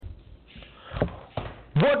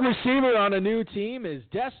What receiver on a new team is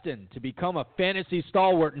destined to become a fantasy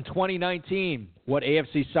stalwart in 2019? What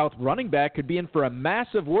AFC South running back could be in for a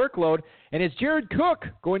massive workload? And is Jared Cook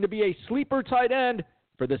going to be a sleeper tight end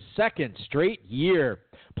for the second straight year?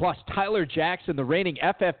 Plus, Tyler Jackson, the reigning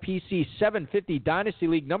FFPC 750 Dynasty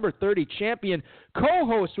League number 30 champion,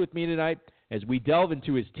 co-host with me tonight as we delve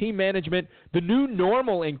into his team management, the new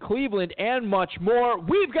normal in Cleveland, and much more.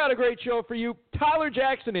 We've got a great show for you. Tyler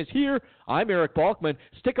Jackson is here. I'm Eric Balkman.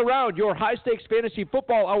 Stick around. Your high-stakes fantasy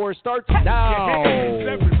football hour starts now. Hey,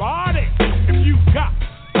 everybody, if you got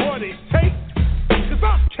what it takes, because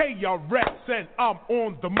I'm KRS and I'm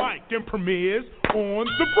on the mic and Premier's on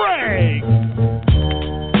the break.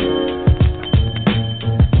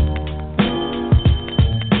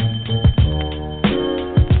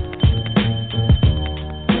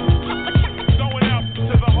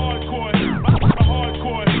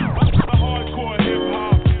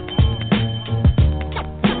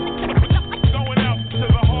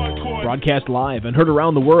 Broadcast live and heard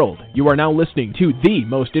around the world, you are now listening to the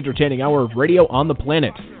most entertaining hour of radio on the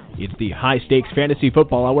planet. It's the High Stakes Fantasy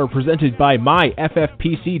Football Hour presented by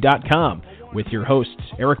MyFFPC.com with your hosts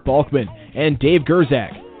Eric Balkman and Dave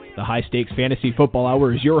Gerzak. The High Stakes Fantasy Football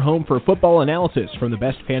Hour is your home for football analysis from the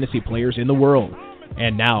best fantasy players in the world.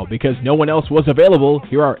 And now, because no one else was available,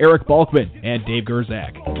 here are Eric Balkman and Dave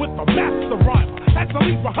Gerzak. With the master rhymer, that's the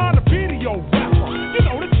lead behind the video rapper. You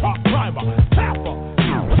know the chalk climber, tapper.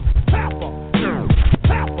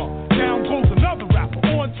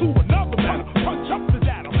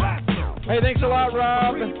 Hey, thanks a lot,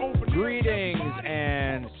 Rob. Greetings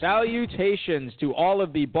and salutations to all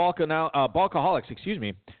of the bulkaholics. Excuse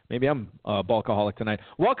me. Maybe I'm a bulkaholic tonight.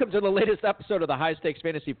 Welcome to the latest episode of the High Stakes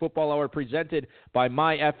Fantasy Football Hour presented by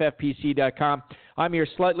MyFFPC.com. I'm your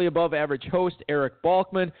slightly above average host, Eric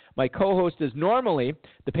Balkman. My co-host is normally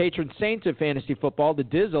the patron saint of fantasy football, the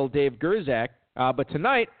Dizzle, Dave Gerzak. But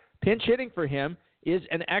tonight, pinch hitting for him is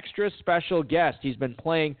an extra special guest. He's been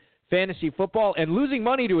playing fantasy football and losing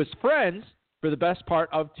money to his friends for the best part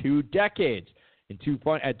of 2 decades. At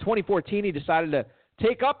 2014, he decided to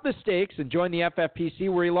take up the stakes and join the FFPC,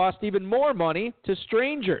 where he lost even more money to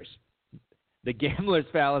strangers. The gambler's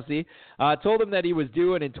fallacy told him that he was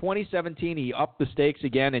due, and in 2017, he upped the stakes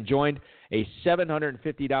again and joined a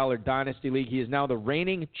 $750 Dynasty League. He is now the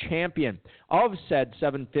reigning champion of said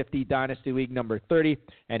 750 Dynasty League number 30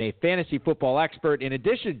 and a fantasy football expert. In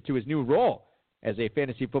addition to his new role as a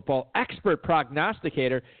fantasy football expert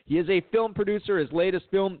prognosticator, he is a film producer. His latest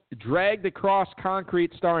film, Dragged Across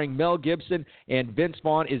Concrete, starring Mel Gibson and Vince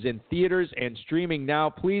Vaughn, is in theaters and streaming now.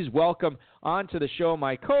 Please welcome onto the show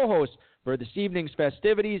my co-host for this evening's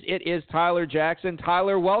festivities. It is Tyler Jackson.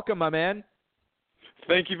 Tyler, welcome, my man.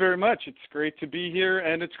 Thank you very much. It's great to be here,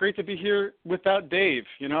 and it's great to be here without Dave.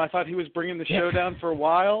 You know, I thought he was bringing the show down for a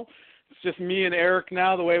while. It's just me and Eric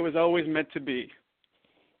now, the way it was always meant to be.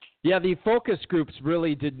 Yeah, the focus groups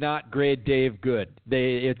really did not grade Dave good.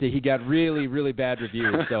 He got really, really bad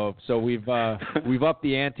reviews. So we've upped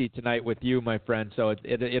the ante tonight with you, my friend. So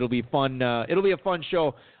it'll be fun. It'll be a fun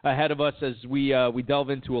show ahead of us as we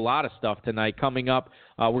delve into a lot of stuff tonight. Coming up,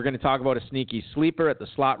 we're going to talk about a sneaky sleeper at the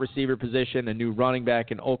slot receiver position, a new running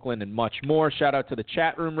back in Oakland, and much more. Shout out to the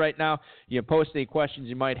chat room right now. You can post any questions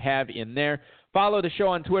you might have in there. Follow the show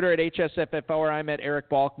on Twitter at HSFFR. I'm at Eric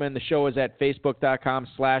Balkman. The show is at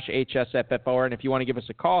Facebook.com/HSFFR. And if you want to give us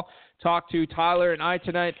a call, talk to Tyler and I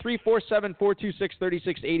tonight,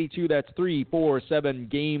 347-426-3682. That's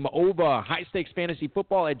 347-GAME-OVA.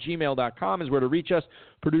 HighStakesFantasyFootball@gmail.com is where to reach us.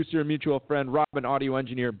 Producer and mutual friend Rob and audio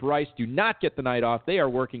engineer Bryce do not get the night off. They are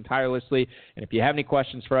working tirelessly. And if you have any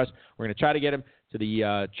questions for us, we're going to try to get them to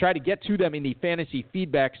them in the fantasy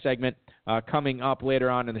feedback segment coming up later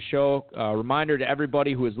on in the show. Reminder to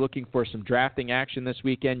everybody who is looking for some drafting action this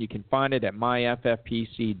weekend, you can find it at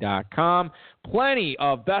myffpc.com. Plenty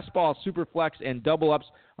of best ball, super flex, and double ups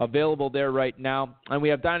available there right now. And we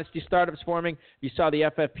have Dynasty startups forming. You saw the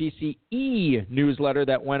FFPC newsletter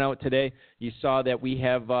that went out today. You saw that we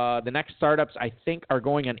have the next startups, I think, are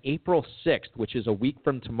going on April 6th, which is a week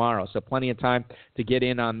from tomorrow. So plenty of time to get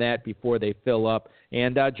in on that before they fill up.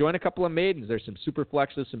 And join a couple of maidens. There's some super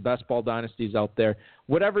flexes, some best ball dynasties out there.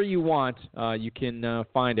 Whatever you want, you can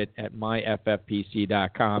find it at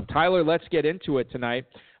myffpc.com. Tyler, let's get into it tonight.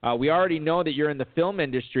 We already know that you're in the film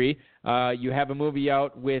industry. You have a movie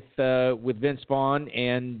out with Vince Vaughn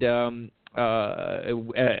and Mel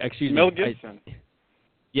Gibson.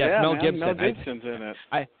 Yes, yeah, Mel man, Gibson. Mel Gibson's in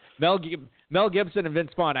it. Mel Gibson and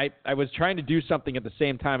Vince Vaughn. I was trying to do something at the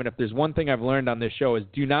same time, and if there's one thing I've learned on this show is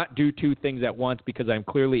do not do two things at once because I'm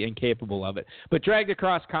clearly incapable of it. But Dragged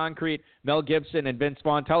Across Concrete, Mel Gibson and Vince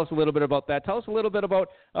Vaughn. Tell us a little bit about that. Tell us a little bit about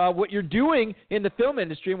what you're doing in the film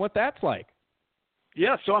industry and what that's like.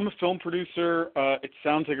 Yeah, so I'm a film producer. It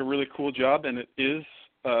sounds like a really cool job, and it is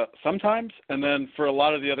sometimes. And then for a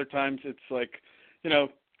lot of the other times, it's like,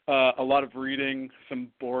 a lot of reading, some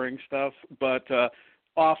boring stuff. But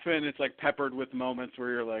often it's like peppered with moments where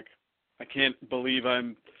you're like, I can't believe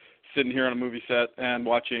I'm sitting here on a movie set and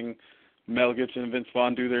watching Mel Gibson and Vince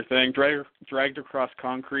Vaughn do their thing. Dragged Across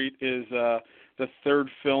Concrete is the third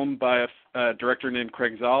film by a director named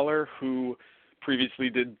Craig Zoller, who previously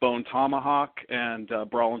did Bone Tomahawk and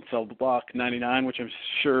Brawl in Cell Block 99, which I'm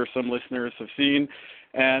sure some listeners have seen.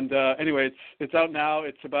 And anyway, it's out now.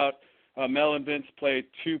 It's about Mel and Vince play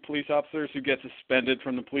two police officers who get suspended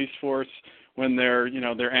from the police force when their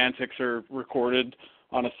antics are recorded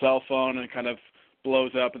on a cell phone and it kind of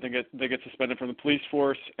blows up, and they get suspended from the police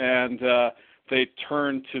force, and they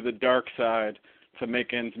turn to the dark side to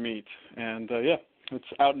make ends meet. And it's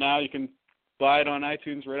out now. You can buy it on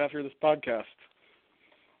iTunes right after this podcast.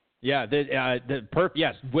 Yeah,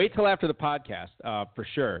 yes. Wait till after the podcast, for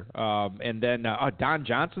sure. And then Don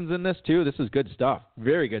Johnson's in this too. This is good stuff.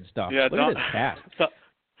 Very good stuff. Yeah, Look at his cast.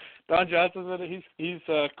 Don Johnson's in it. He's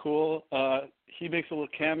cool. He makes a little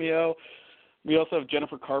cameo. We also have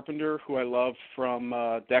Jennifer Carpenter, who I love from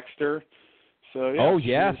Dexter. So yeah. Oh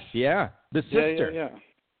yes, yeah, the sister. Yeah.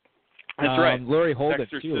 That's right. Laurie Holden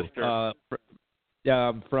Dexter's too. Sister.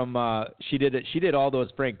 She did all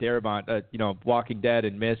those Frank Darabont, Walking Dead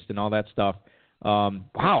and Mist and all that stuff. Wow,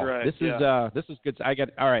 right, this is good.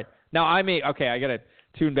 All right. Now I got to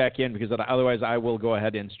tune back in because otherwise I will go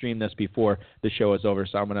ahead and stream this before the show is over.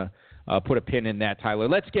 So I'm going to put a pin in that, Tyler.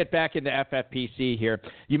 Let's get back into FFPC here.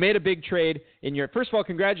 You made a big trade first of all,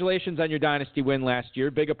 congratulations on your Dynasty win last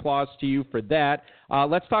year. Big applause to you for that.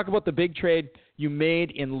 Let's talk about the big trade you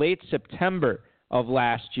made in late September of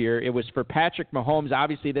last year. It was for Patrick Mahomes.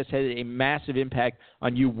 Obviously, this had a massive impact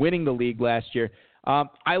on you winning the league last year.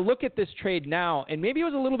 I look at this trade now, and maybe it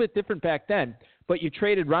was a little bit different back then, but you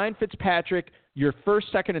traded Ryan Fitzpatrick, your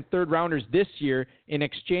first, second, and third rounders this year in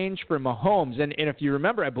exchange for Mahomes. And if you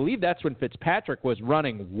remember, I believe that's when Fitzpatrick was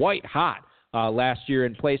running white hot last year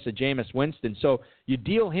in place of Jameis Winston. So you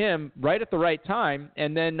deal him right at the right time,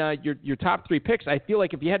 and then your top three picks, I feel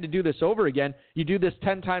like if you had to do this over again, you do this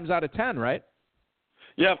 10 times out of 10, right?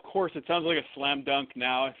 Yeah, of course. It sounds like a slam dunk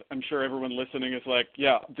now. I'm sure everyone listening is like,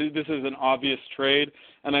 yeah, this is an obvious trade.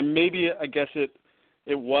 And I guess it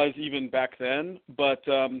was even back then. But,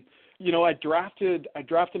 I drafted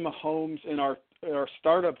Mahomes in our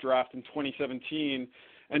startup draft in 2017.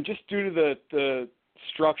 And just due to the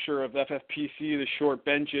structure of FFPC, the short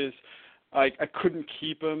benches, I couldn't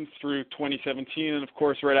keep him through 2017. And, of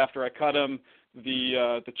course, right after I cut him,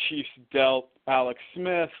 the Chiefs dealt Alex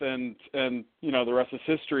Smith, and the rest is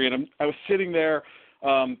history. And I was sitting there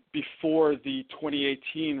before the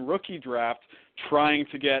 2018 rookie draft, trying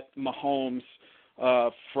to get Mahomes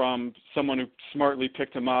from someone who smartly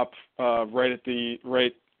picked him up right at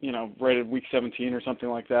week 17 or something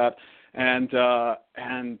like that, and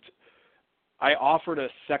I offered a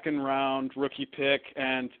second round rookie pick,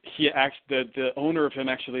 and the owner of him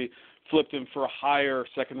actually flipped him for a higher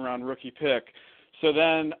second-round rookie pick. So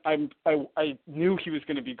then I knew he was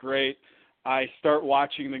going to be great. I start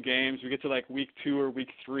watching the games. We get to like week 2 or week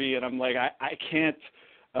 3, and I'm like, I can't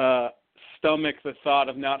stomach the thought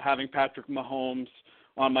of not having Patrick Mahomes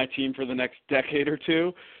on my team for the next decade or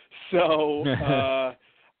two. So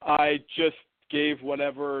I just gave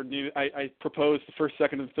whatever needed. I proposed the first,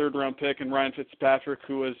 second, and third-round pick, and Ryan Fitzpatrick,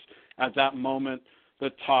 who was at that moment the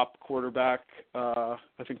top quarterback, I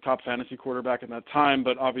think top fantasy quarterback at that time,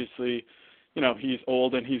 but obviously, he's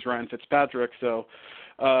old and he's Ryan Fitzpatrick. So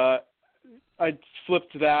I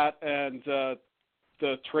flipped that, and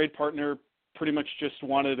the trade partner pretty much just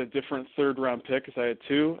wanted a different third-round pick because I had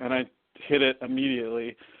 2, and I hit it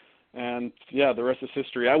immediately. And, yeah, the rest is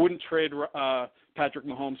history. I wouldn't trade Patrick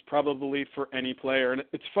Mahomes probably for any player. And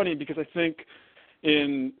it's funny because I think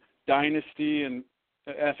in Dynasty and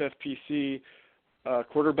FFPC,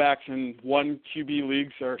 quarterbacks in 1 QB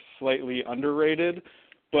leagues are slightly underrated,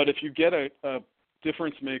 but if you get a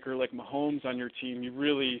difference maker like Mahomes on your team, you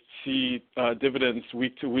really see dividends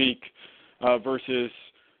week to week versus,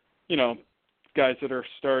 guys that are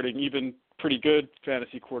starting even pretty good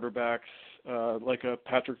fantasy quarterbacks like a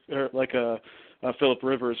Phillip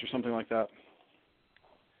Rivers or something like that.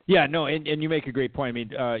 Yeah, no, and you make a great point. I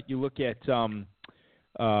mean, you look at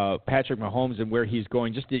Patrick Mahomes and where he's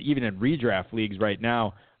going, just even in redraft leagues right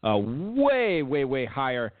now, way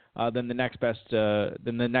higher than the next best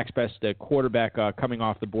quarterback coming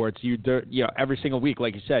off the board. So every single week,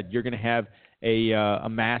 like you said, you're going to have a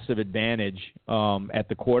massive advantage at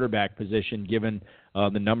the quarterback position given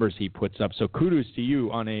the numbers he puts up. So kudos to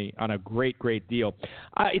you on a great deal.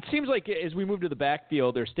 It seems like as we move to the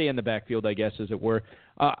backfield, or stay in the backfield, I guess, as it were,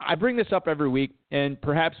 I bring this up every week, and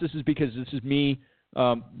perhaps this is because this is me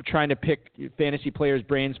trying to pick fantasy players'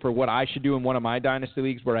 brains for what I should do in one of my dynasty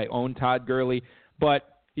leagues where I own Todd Gurley.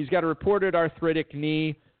 But he's got a reported arthritic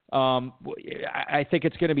knee. I think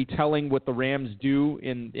it's going to be telling what the Rams do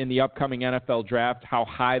in the upcoming NFL draft, how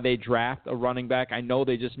high they draft a running back. I know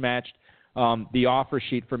they just matched the offer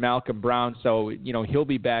sheet for Malcolm Brown, so he'll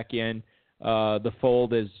be back in the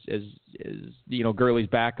fold as Gurley's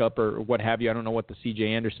backup or what have you. I don't know what the C.J.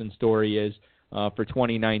 Anderson story is for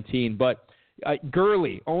 2019, but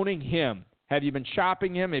Gurley, owning him, have you been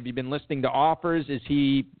shopping him? Have you been listening to offers? Is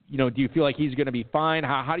he, do you feel like he's going to be fine?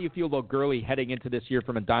 How do you feel about Gurley heading into this year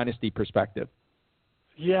from a dynasty perspective?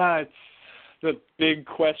 Yeah, it's the big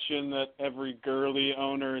question that every Gurley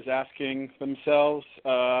owner is asking themselves.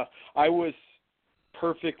 I was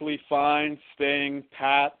perfectly fine staying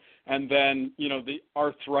pat, and then, the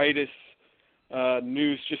arthritis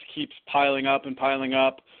news just keeps piling up, and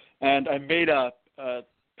I made a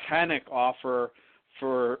panic offer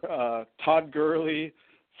for Todd Gurley,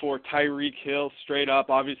 for Tyreek Hill, straight up,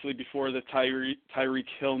 obviously before the Tyreek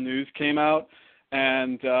Hill news came out,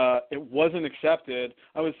 and it wasn't accepted.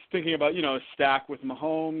 I was thinking about, a stack with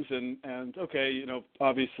Mahomes, and okay,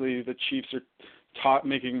 obviously the Chiefs are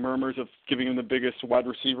making murmurs of giving him the biggest wide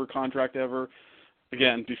receiver contract ever,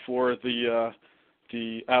 again, before the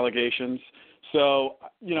allegations. So,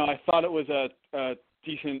 I thought it was a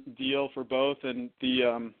decent deal for both, and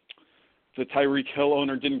the Tyreek Hill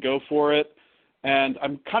owner didn't go for it, and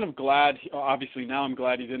I'm kind of glad. Obviously, now I'm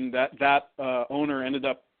glad he didn't. That owner ended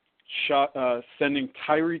up sending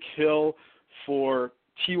Tyreek Hill for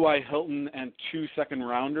T.Y. Hilton and 2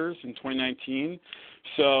 second-rounders in 2019.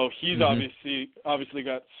 So he's obviously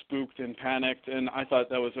got spooked and panicked, and I thought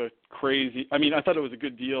that was I thought it was a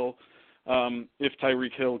good deal if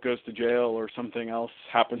Tyreek Hill goes to jail or something else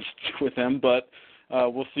happens with him, but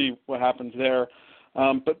we'll see what happens there.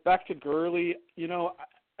 But back to Gurley,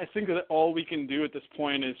 I think that all we can do at this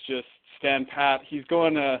point is just stand pat. He's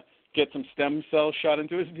going to get some stem cells shot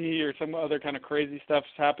into his knee or some other kind of crazy stuff's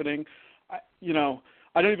happening.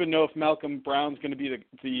 I don't even know if Malcolm Brown's going to be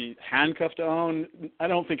the handcuff to own. I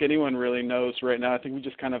don't think anyone really knows right now. I think we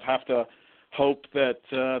just kind of have to hope that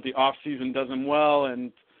the off season does him well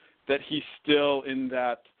and that he's still in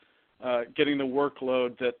that getting the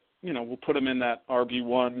workload that will put him in that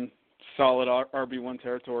RB1. Solid RB1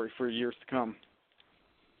 territory for years to come.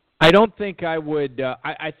 I don't think I would.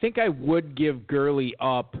 I think I would give Gurley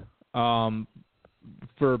up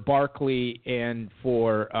for Barkley and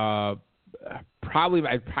for probably.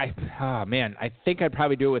 I think I'd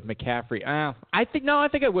probably do it with McCaffrey. I think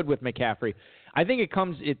I would with McCaffrey. I think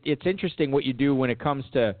it's interesting what you do when it comes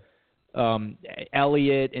to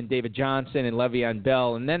Elliott and David Johnson and Le'Veon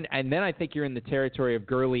Bell, and then I think you're in the territory of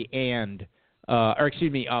Gurley and.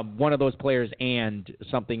 One of those players and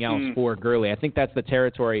something else for Gurley. I think that's the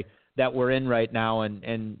territory that we're in right now,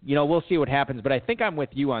 and we'll see what happens. But I think I'm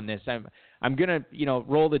with you on this. I'm gonna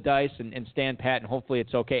roll the dice and stand pat, and hopefully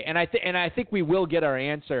it's okay. And I think we will get our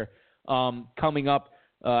answer coming up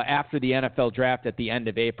after the NFL draft at the end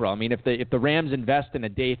of April. I mean, if the Rams invest in a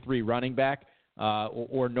day 3 running back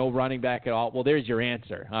or no running back at all, well, there's your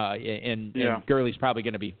answer. And Gurley's probably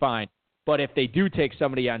going to be fine. But if they do take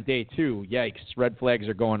somebody on day 2, yikes, red flags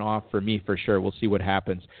are going off for me for sure. We'll see what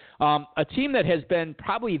happens. A team that has been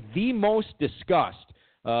probably the most discussed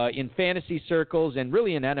in fantasy circles and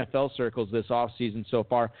really in NFL circles this offseason so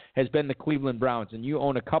far has been the Cleveland Browns. And you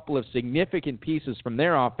own a couple of significant pieces from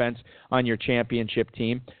their offense on your championship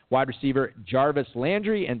team, wide receiver Jarvis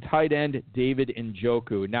Landry and tight end David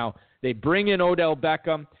Njoku. Now, they bring in Odell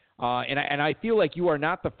Beckham. And I feel like you are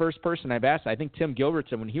not the first person I've asked. I think Tim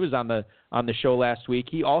Gilbertson, when he was on the show last week,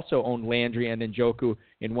 he also owned Landry and Njoku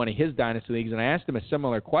in one of his dynasty leagues, and I asked him a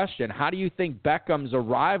similar question. How do you think Beckham's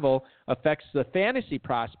arrival affects the fantasy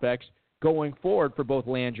prospects going forward for both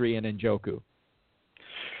Landry and Njoku?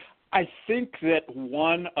 I think that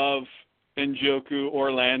one of Njoku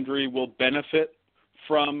or Landry will benefit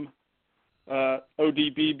from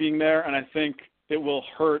ODB being there, and I think it will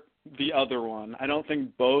hurt the other one. I don't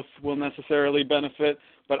think both will necessarily benefit,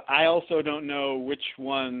 but I also don't know which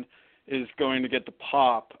one is going to get the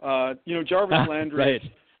pop. Jarvis Landry is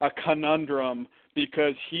a conundrum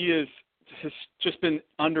because he is has just been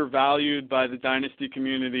undervalued by the Dynasty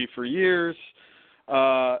community for years.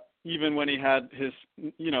 Even when he had his,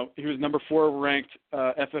 he was number 4 ranked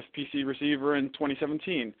FFPC receiver in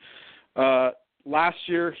 2017. Last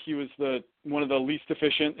year, he was one of the least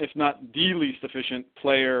efficient, if not the least efficient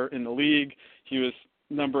player in the league. He was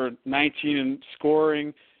number 19 in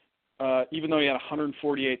scoring, even though he had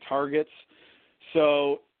 148 targets.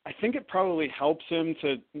 So I think it probably helps him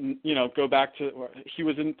to, go back to, he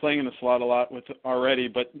wasn't playing in the slot a lot with already,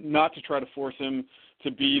 but not to try to force him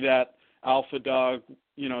to be that alpha dog,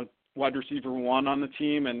 wide receiver 1 on the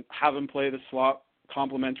team and have him play the slot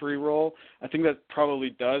complementary role. I think that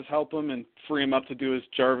probably does help him and free him up to do his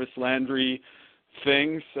Jarvis Landry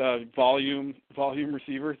things, volume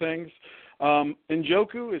receiver things.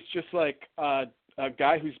 Njoku is just like a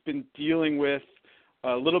guy who's been dealing with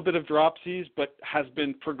a little bit of dropsies, but has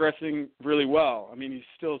been progressing really well. I mean, he's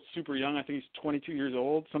still super young. I think he's 22 years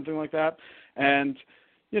old, something like that. And,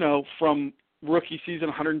 from rookie season,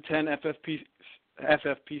 110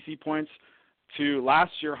 FFPC points to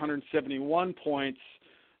last year, 171 points,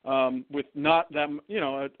 with not that,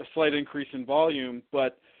 a slight increase in volume.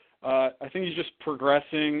 But I think he's just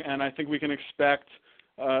progressing, and I think we can expect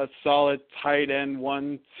a solid tight end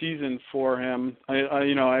 1 season for him.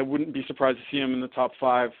 I wouldn't be surprised to see him in the top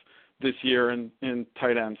 5 this year in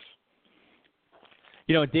tight ends.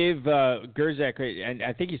 Dave Gerzak, and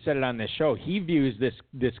I think he said it on this show, he views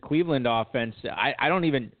this Cleveland offense, I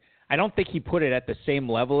don't think he put it at the same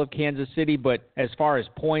level of Kansas City, but as far as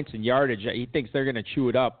points and yardage, he thinks they're going to chew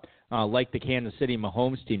it up like the Kansas City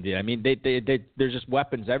Mahomes team did. I mean, there's just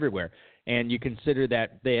weapons everywhere. And you consider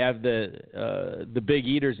that they have the big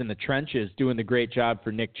eaters in the trenches doing the great job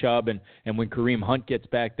for Nick Chubb, and when Kareem Hunt gets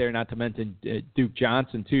back there, not to mention Duke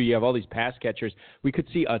Johnson too, you have all these pass catchers. We could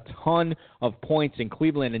see a ton of points in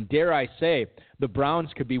Cleveland, and dare I say, the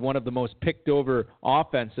Browns could be one of the most picked over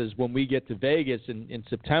offenses when we get to Vegas in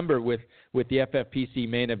September with the FFPC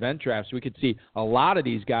main event drafts. We could see a lot of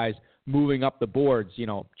these guys moving up the boards,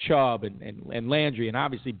 Chubb and Landry, and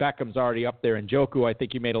obviously Beckham's already up there, and Njoku, I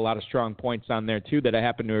think you made a lot of strong points on there too that I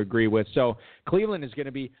happen to agree with. So Cleveland is going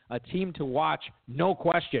to be a team to watch, no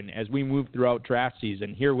question, as we move throughout draft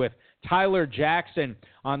season. Here with Tyler Jackson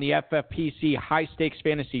on the FFPC High Stakes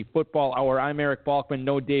Fantasy Football Hour. I'm Eric Balkman,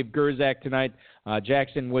 no Dave Gerzak tonight. Tyler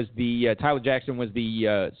Jackson was the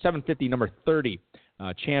 750 number 30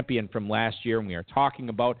 champion from last year, and we are talking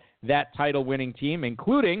about that title-winning team,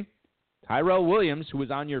 including Tyrell Williams, who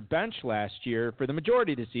was on your bench last year for the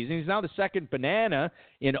majority of the season. He's now the second banana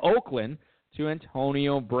in Oakland to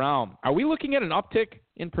Antonio Brown. Are we looking at an uptick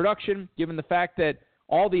in production, given the fact that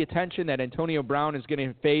all the attention that Antonio Brown is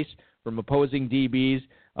going to face from opposing DBs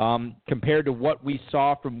compared to what we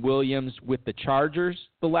saw from Williams with the Chargers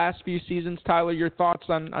the last few seasons? Tyler, your thoughts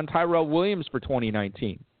on Tyrell Williams for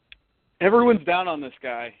 2019? Everyone's down on this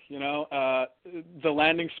guy. The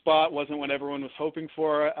landing spot wasn't what everyone was hoping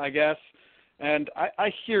for, I guess. And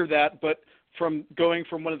I hear that, but from going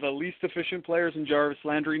from one of the least efficient players in Jarvis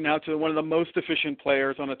Landry now to one of the most efficient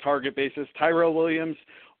players on a target basis, Tyrell Williams,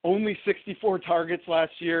 only 64 targets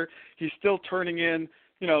last year. He's still turning in,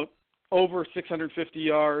 over 650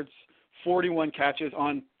 yards, 41 catches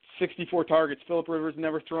on 64 targets. Phillip Rivers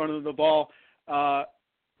never thrown him the ball.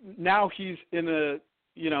 Now he's in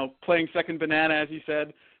playing second banana, as he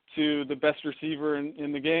said, to the best receiver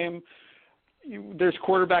in the game. There's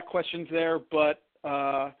quarterback questions there, but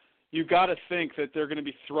you got to think that they're going to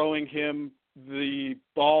be throwing him the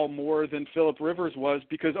ball more than Phillip Rivers was,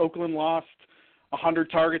 because Oakland lost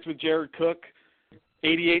 100 targets with Jared Cook,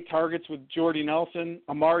 88 targets with Jordy Nelson,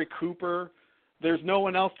 Amari Cooper. There's no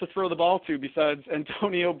one else to throw the ball to besides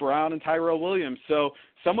Antonio Brown and Tyrell Williams. So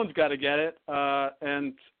someone's got to get it,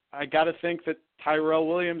 and I got to think that Tyrell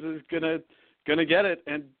Williams is gonna get it,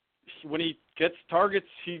 and when he gets targets,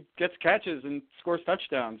 he gets catches and scores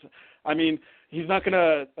touchdowns. I mean, he's not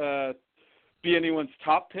gonna be anyone's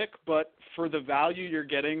top pick, but for the value you're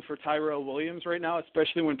getting for Tyrell Williams right now,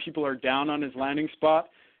 especially when people are down on his landing spot,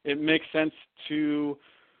 it makes sense to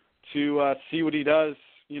see what he does,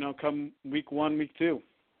 come week 1, week 2.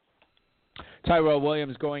 Tyrell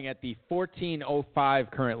Williams going at the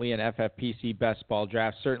 14.05 currently in FFPC best ball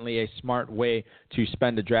draft. Certainly a smart way to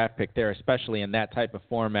spend a draft pick there, especially in that type of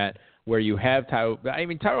format where you have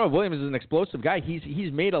Tyrell Williams is an explosive guy.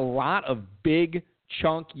 He's made a lot of big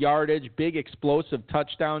chunk yardage, big explosive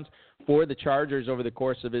touchdowns for the Chargers over the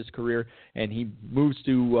course of his career, and he moves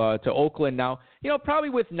to Oakland now. Probably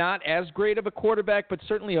with not as great of a quarterback, but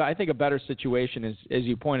certainly I think a better situation, as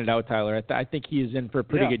you pointed out, Tyler. I think he is in for a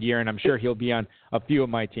pretty good year, and I'm sure he'll be on a few of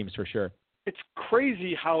my teams for sure. it's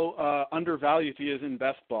crazy how undervalued he is in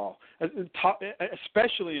best ball,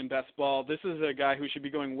 especially in best ball. This is a guy who should be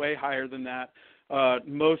going way higher than that.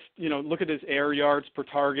 Look at his air yards per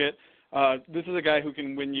target. This is a guy who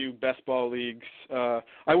can win you best ball leagues.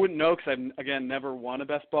 I wouldn't know because I've, again, never won a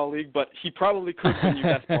best ball league, but he probably could win you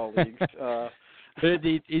best ball leagues.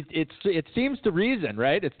 It seems to reason,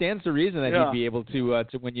 right? It stands to reason that he'd be able to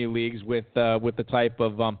win you leagues with the type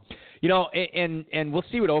of and we'll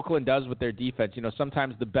see what Oakland does with their defense.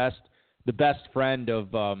 Sometimes the best friend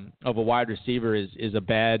of a wide receiver is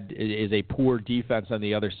a poor defense on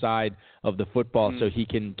the other side of the football, so he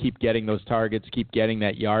can keep getting those targets, keep getting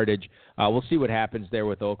that yardage. We'll see what happens there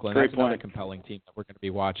with Oakland. That's another compelling team that we're going to be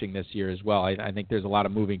watching this year as well. I think there's a lot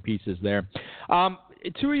of moving pieces there.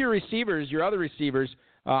 Two of your receivers, your other receivers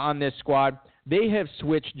on this squad, they have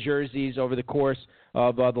switched jerseys over the course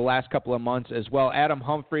of the last couple of months as well. Adam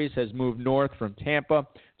Humphries has moved north from Tampa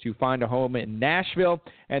to find a home in Nashville.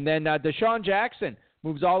 And then Deshaun Jackson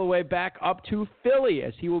moves all the way back up to Philly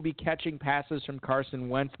as he will be catching passes from Carson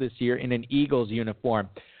Wentz this year in an Eagles uniform.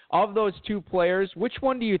 Of those two players, which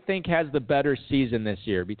one do you think has the better season this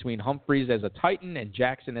year between Humphries as a Titan and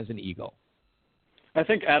Jackson as an Eagle? I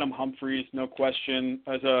think Adam Humphries, no question,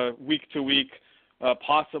 as a week-to-week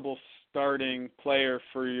possible starting player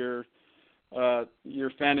for your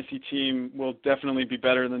fantasy team will definitely be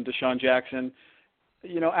better than Deshaun Jackson.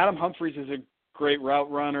 Adam Humphries is a great route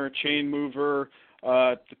runner, chain mover.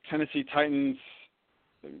 The Tennessee Titans,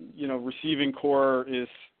 receiving core is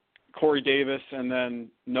Corey Davis and then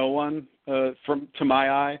no one to my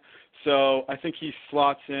eye. So I think he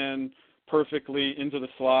slots in perfectly into the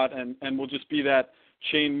slot and will just be that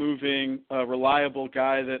chain-moving, reliable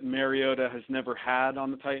guy that Mariota has never had on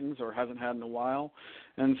the Titans or hasn't had in a while.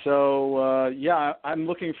 And so, I'm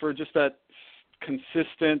looking for just that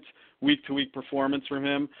consistent week-to-week performance from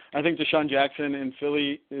him. I think Deshaun Jackson in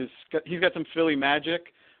Philly he's got some Philly magic,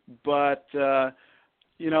 but,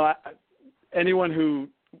 anyone who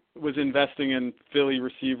was investing in Philly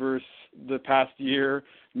receivers the past year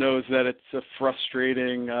knows that it's a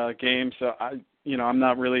frustrating game. So, I'm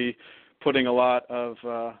not really putting a lot of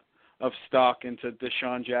stock into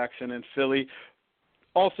Deshaun Jackson and Philly.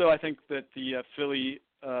 Also, I think that the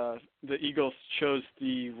Eagles chose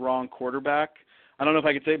the wrong quarterback. I don't know if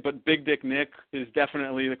I could say it, but Big Dick Nick is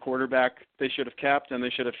definitely the quarterback they should have kept, and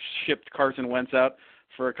they should have shipped Carson Wentz out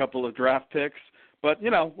for a couple of draft picks. But,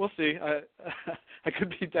 we'll see. I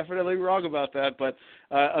could be definitely wrong about that, but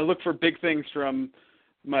I look for big things from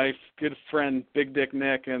my good friend Big Dick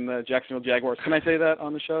Nick and the Jacksonville Jaguars. Can I say that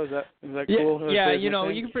on the show? Is that cool? Yeah, you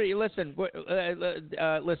can listen.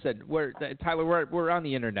 Listen, Tyler, we're on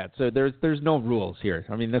the internet, so there's no rules here.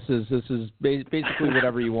 I mean, this is basically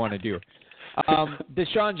whatever you want to do.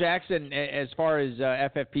 Deshaun Jackson, as far as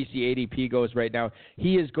FFPC ADP goes right now,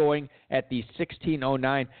 he is going at the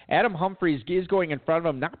 1609. Adam Humphries is going in front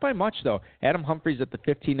of him, not by much though. Adam Humphries at the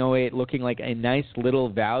 1508, looking like a nice little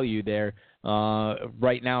value there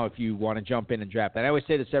right now if you want to jump in and draft. And I always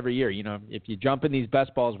say this every year, if you jump in these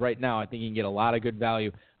best balls right now, I think you can get a lot of good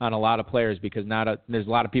value on a lot of players because there's a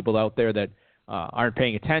lot of people out there that aren't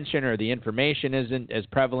paying attention or the information isn't as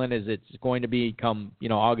prevalent as it's going to be come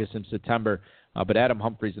August and September. But Adam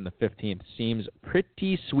Humphries in the 15th seems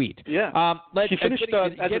pretty sweet. Yeah. He finished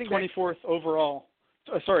as the 24th overall.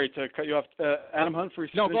 Sorry to cut you off. Adam Humphries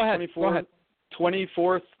finished go ahead.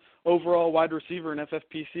 24th overall wide receiver in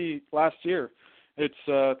FFPC last year. It's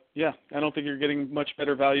I don't think you're getting much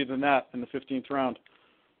better value than that in the 15th round.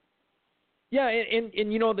 Yeah, and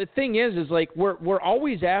the thing is like we're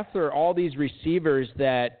always after all these receivers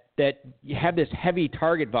that have this heavy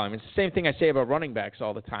target volume. It's the same thing I say about running backs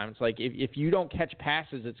all the time. It's like if you don't catch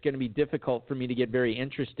passes, it's going to be difficult for me to get very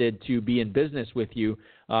interested to be in business with you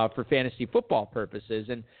for fantasy football purposes.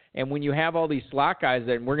 And when you have all these slot guys,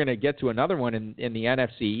 and we're going to get to another one in the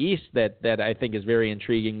NFC East that I think is very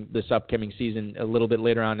intriguing this upcoming season a little bit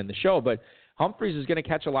later on in the show, but Humphries is going to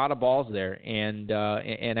catch a lot of balls there, and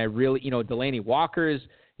I really, Delaney Walker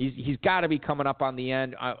he's got to be coming up on the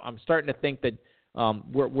end. I'm starting to think that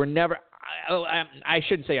we're never. I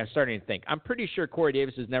shouldn't say I'm starting to think. I'm pretty sure Corey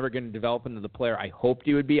Davis is never going to develop into the player I hoped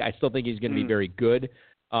he would be. I still think he's going to be very good,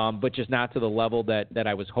 but just not to the level that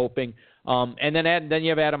I was hoping. And then you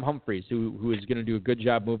have Adam Humphries, who is going to do a good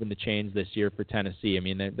job moving the chains this year for Tennessee. I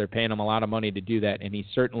mean, they're paying him a lot of money to do that, and he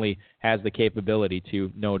certainly has the capability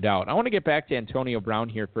to, no doubt. I want to get back to Antonio Brown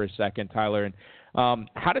here for a second, Tyler. And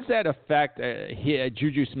how does that affect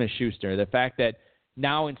Juju Smith-Schuster? The fact that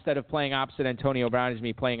now instead of playing opposite Antonio Brown, he's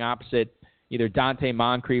going to be playing opposite either Dante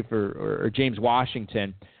Moncrief or James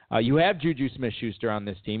Washington. You have Juju Smith-Schuster on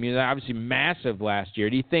this team. He was obviously massive last year.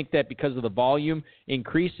 Do you think that because of the volume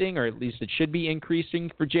increasing, or at least it should be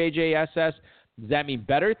increasing for JJSS, does that mean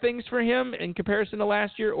better things for him in comparison to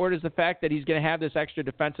last year, or does the fact that he's going to have this extra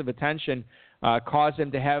defensive attention cause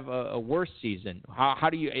him to have a worse season? How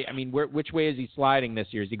do you? I mean, which way is he sliding this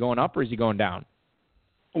year? Is he going up or is he going down?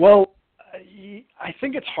 Well, I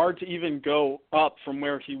think it's hard to even go up from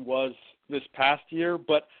where he was this past year,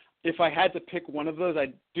 but if I had to pick one of those,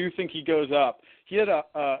 I do think he goes up. He had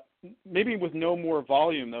maybe with no more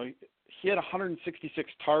volume though. He had 166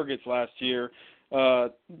 targets last year.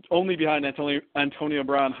 Only behind Antonio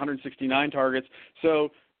Brown, 169 targets.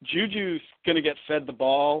 So Juju's going to get fed the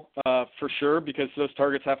ball for sure because those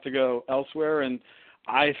targets have to go elsewhere. And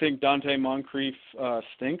I think Dante Moncrief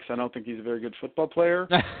stinks. I don't think he's a very good football player.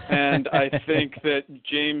 And I think that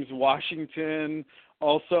James Washington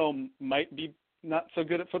also might be not so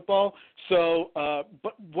good at football. So,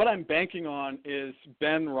 but what I'm banking on is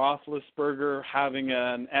Ben Roethlisberger having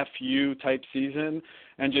an FU type season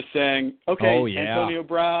and just saying, okay, Antonio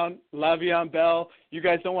Brown, Le'Veon Bell, you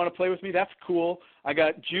guys don't want to play with me? That's cool. I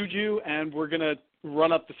got Juju, and we're going to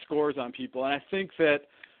run up the scores on people. And I think that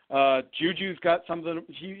Juju's got something.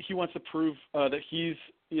 He wants to prove that he's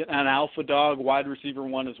an alpha dog, wide receiver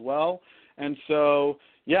one as well. And so,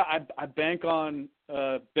 yeah, I bank on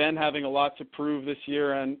Ben having a lot to prove this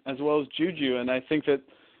year, and as well as Juju. And I think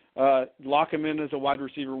that lock him in as a wide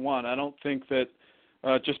receiver one. I don't think that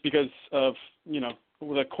just because of,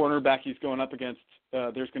 the cornerback he's going up against,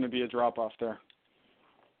 there's going to be a drop-off there.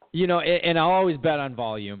 And I'll always bet on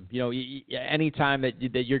volume. Any time that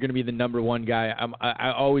you're going to be the number one guy,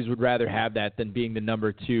 I always would rather have that than being the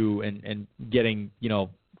number two and getting,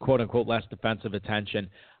 quote-unquote, less defensive attention.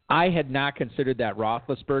 I had not considered that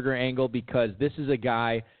Roethlisberger angle because this is a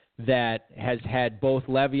guy that has had both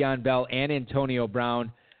Le'Veon Bell and Antonio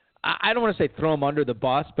Brown, I don't want to say throw him under the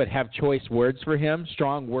bus, but have choice words for him,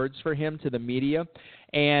 strong words for him to the media.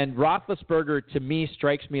 And Roethlisberger, to me,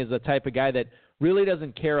 strikes me as the type of guy that really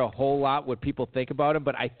doesn't care a whole lot what people think about him.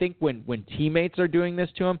 But I think when teammates are doing this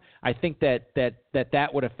to him, I think that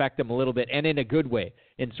would affect him a little bit, and in a good way,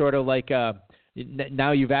 in sort of like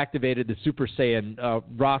now you've activated the Super Saiyan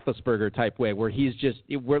Roethlisberger type way, where he's just,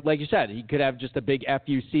 like you said, he could have just a big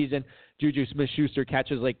FU season. Juju Smith-Schuster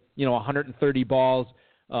catches 130 balls.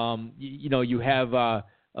 You have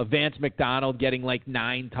Vance McDonald getting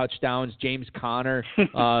 9 touchdowns. James Conner,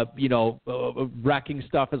 wrecking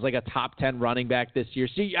stuff as a top 10 running back this year.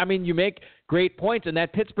 See, I mean, you make great points. And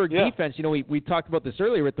that Pittsburgh defense, we talked about this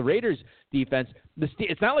earlier with the Raiders defense.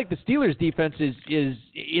 It's not like the Steelers defense is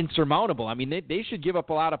insurmountable. I mean, they should give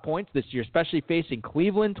up a lot of points this year, especially facing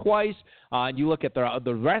Cleveland twice. And you look at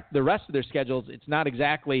the rest of their schedules, it's not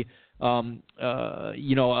exactly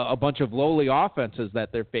a bunch of lowly offenses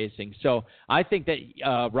that they're facing. So I think that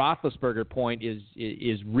Roethlisberger point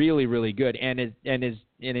is really, really good. And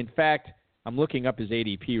in fact, I'm looking up his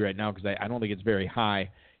ADP right now because I don't think it's very high.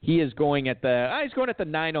 He is going at the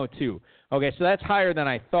 902. Okay, so that's higher than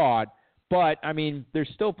I thought. But I mean, there's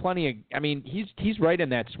still plenty of. I mean, he's right in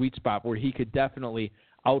that sweet spot where he could definitely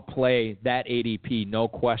outplay that ADP, no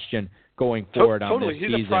question, going forward on this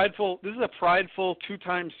season. This is a prideful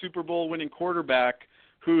 2-time Super Bowl winning quarterback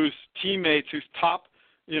whose teammates, whose top,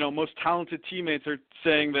 most talented teammates are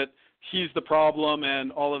saying that he's the problem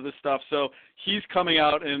and all of this stuff. So he's coming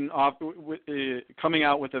out with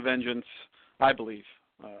a vengeance, I believe.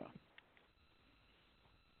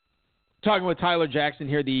 Talking with Tyler Jackson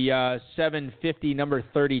here, the 750 number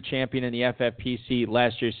 30 champion in the FFPC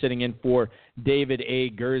last year, sitting in for David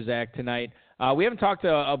A. Gerzak tonight. We haven't talked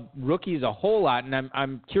to rookies a whole lot, and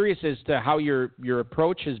I'm curious as to how your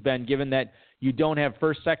approach has been, given that you don't have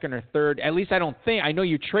first, second, or third. At least I know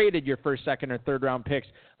you traded your first, second, or third round picks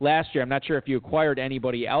last year. I'm not sure if you acquired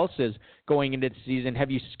anybody else's going into the season.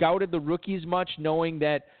 Have you scouted the rookies much, knowing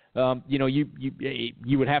that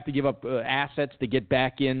you would have to give up assets to get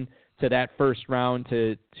back in to that first round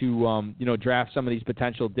to draft some of these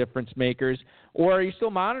potential difference makers? Or are you still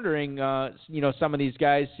monitoring some of these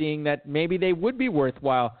guys, seeing that maybe they would be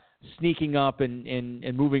worthwhile sneaking up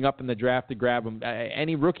and moving up in the draft to grab them?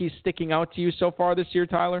 Any rookies sticking out to you so far this year,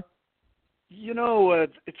 Tyler?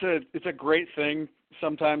 It's a great thing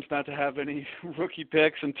sometimes not to have any rookie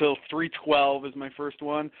picks until 312 is my first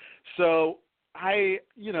one. So I,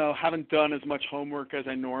 haven't done as much homework as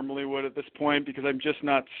I normally would at this point because I'm just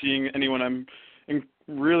not seeing anyone I'm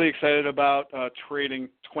really excited about trading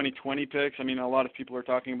 2020 picks. I mean, a lot of people are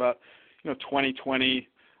talking about, 2020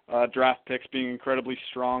 draft picks being incredibly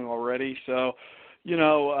strong already. So,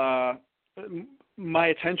 my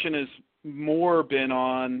attention is more been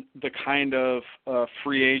on the kind of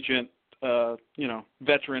free agent,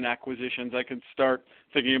 veteran acquisitions I could start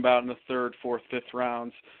thinking about in the third, fourth, fifth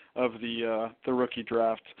rounds of the rookie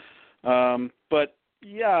draft. But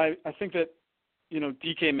yeah, I think that,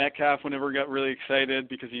 DK Metcalf, whenever got really excited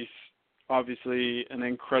because he's obviously an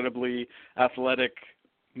incredibly athletic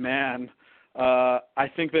man.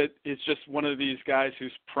 I think that it's just one of these guys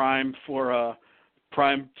who's primed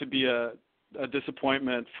to be a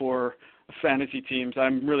disappointment for fantasy teams.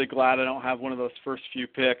 I'm really glad I don't have one of those first few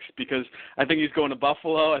picks because I think he's going to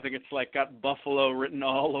Buffalo. I think it's like got Buffalo written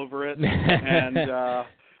all over it, and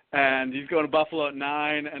he's going to Buffalo at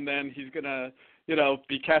 9, and then he's gonna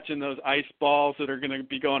be catching those ice balls that are gonna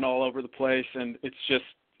be going all over the place, and it's just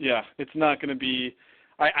it's not gonna be.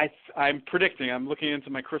 I'm predicting. I'm looking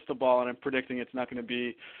into my crystal ball, and I'm predicting it's not going to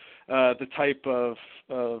be the type of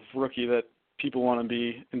rookie that people want to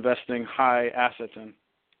be investing high assets in.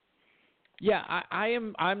 Yeah,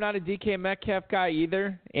 I'm not a DK Metcalf guy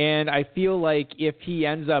either, and I feel like if he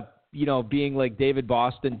ends up, being like David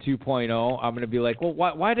Boston 2.0, I'm going to be like, well,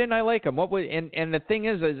 why didn't I like him? And the thing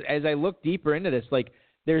is, as I look deeper into this, like,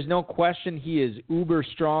 there's no question he is uber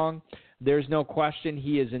strong. There's no question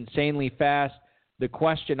he is insanely fast. The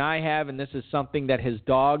question I have, and this is something that has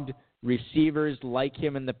dogged receivers like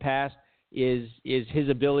him in the past, is his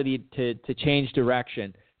ability to change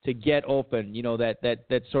direction, to get open,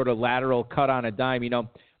 that sort of lateral cut on a dime.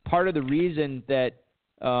 Part of the reason that,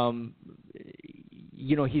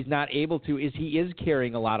 he's not able to is he is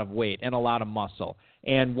carrying a lot of weight and a lot of muscle.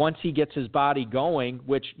 And once he gets his body going,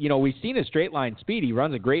 which, we've seen his straight line speed, he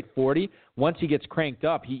runs a great 40. Once he gets cranked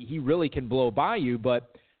up, he really can blow by you.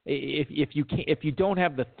 But if you don't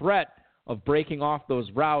have the threat of breaking off those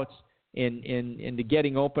routes into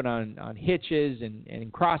getting open on hitches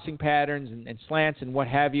and crossing patterns and slants and what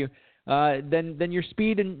have you, then your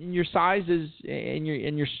speed and your size and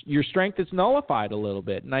your strength is nullified a little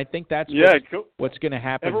bit. And I think that's what's going to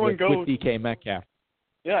happen with DK Metcalf.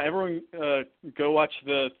 Yeah, everyone go watch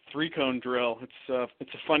the 3-cone drill. It's a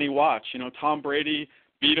funny watch. Tom Brady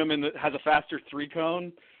beat him has a faster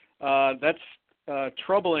 3-cone. That's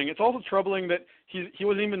troubling. It's also troubling that he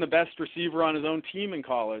wasn't even the best receiver on his own team in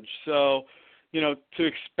college. So, to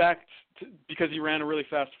expect, because he ran a really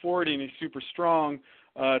fast 40 and he's super strong,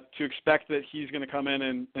 to expect that he's going to come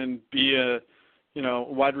in and be a,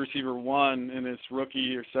 wide receiver 1 in his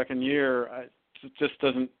rookie or second year, it just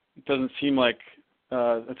doesn't seem like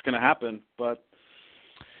it's going to happen. But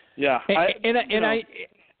yeah, I'm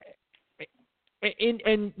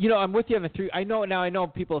with you on the 3. I know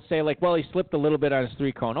people say like, well, he slipped a little bit on his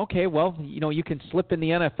 3-cone. Okay, well, you can slip in the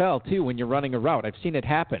NFL too when you're running a route. I've seen it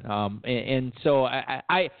happen. And so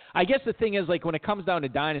I guess the thing is, like, when it comes down to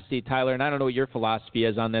Dynasty, Tyler, and I don't know what your philosophy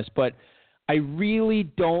is on this, but I really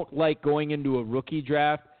don't like going into a rookie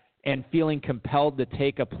draft and feeling compelled to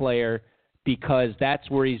take a player because that's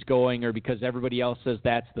where he's going or because everybody else says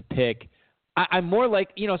that's the pick. I'm more like,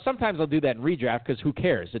 sometimes I'll do that in redraft because who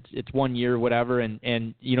cares? It's 1 year or whatever,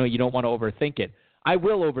 and you don't want to overthink it. I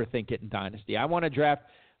will overthink it in Dynasty. I want to draft.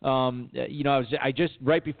 I just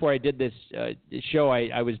right before I did this show,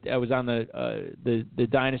 I was on the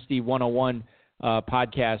Dynasty 101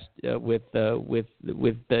 podcast with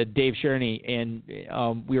Dave Sherney, and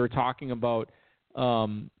we were talking about.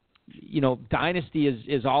 Dynasty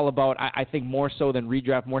is all about, I think more so than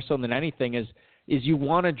redraft, more so than anything, is you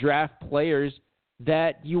want to draft players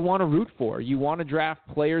that you want to root for. You want to draft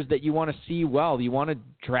players that you want to see well. You want to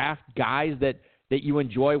draft guys that you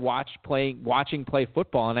enjoy watching play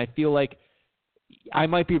football. And I feel like I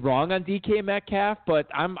might be wrong on DK Metcalf, but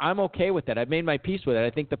I'm okay with that. I've made my peace with it.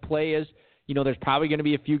 I think the play is, there's probably going to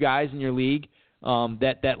be a few guys in your league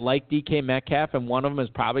that like DK Metcalf, and one of them is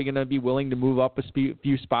probably going to be willing to move up a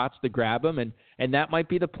few spots to grab him, and that might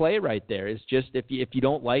be the play right there. It's just if you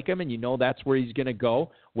don't like him and that's where he's going to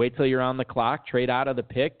go, wait till you're on the clock, trade out of the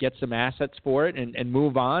pick, get some assets for it, and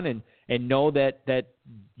move on, and know that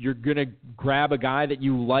you're going to grab a guy that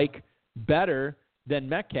you like better than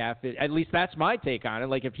Metcalf. At least that's my take on it.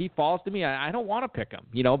 Like, if he falls to me, I don't want to pick him,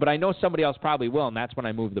 but I know somebody else probably will, and that's when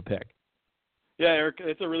I move the pick. Yeah, Eric,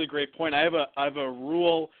 it's a really great point. I have a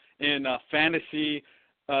rule in fantasy,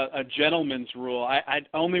 a gentleman's rule. I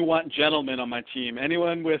only want gentlemen on my team.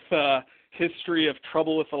 Anyone with history of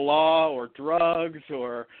trouble with the law or drugs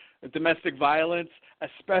or domestic violence,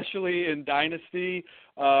 especially in Dynasty,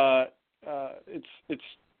 it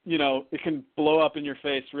can blow up in your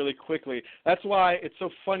face really quickly. That's why it's so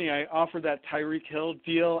funny. I offered that Tyreek Hill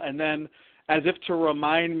deal, and then as if to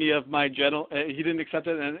remind me of my he didn't accept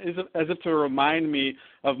it, and as if to remind me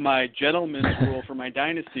of my gentleman's rule for my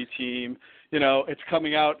Dynasty team, it's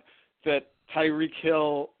coming out that Tyreek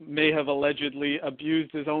Hill may have allegedly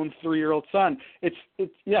abused his own 3-year-old son. It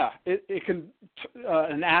can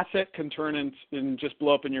an asset can turn and just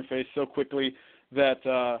blow up in your face so quickly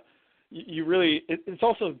that you really. It's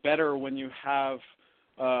also better when you have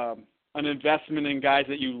an investment in guys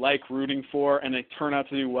that you like rooting for and they turn out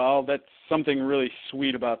to do well. That's something really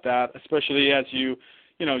sweet about that, especially as you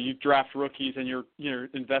draft rookies and you're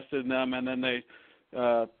invested in them, and then they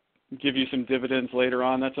give you some dividends later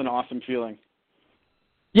on. That's an awesome feeling.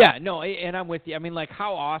 Yeah, no, and I'm with you. I mean, like,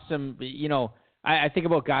 how awesome, I think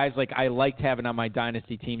about guys like I liked having on my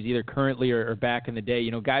Dynasty teams, either currently or back in the day,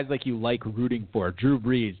 guys like you like rooting for, Drew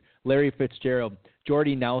Brees, Larry Fitzgerald,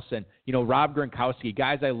 Jordy Nelson, Rob Gronkowski,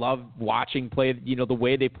 guys I love watching play, the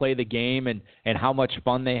way they play the game and how much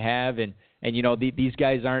fun they have. And these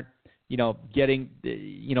guys aren't, getting,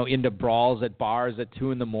 into brawls at bars at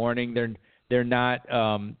 2 a.m. They're not,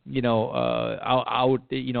 out,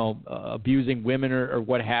 abusing women or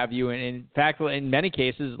what have you. And in fact, in many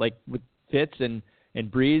cases, like with Fitz and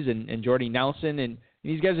Breeze and Jordy Nelson, and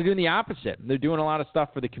these guys are doing the opposite. They're doing a lot of stuff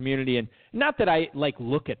for the community. And not that I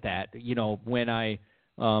look at that, when I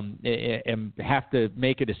have to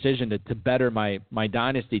make a decision to better my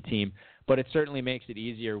Dynasty team, but it certainly makes it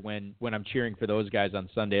easier when I'm cheering for those guys on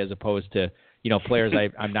Sunday as opposed to, players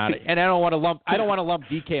I'm not, and I don't want to lump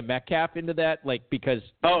DK Metcalf into that, because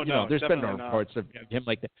there's been no reports of him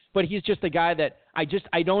like that. But he's just a guy that I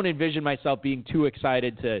don't envision myself being too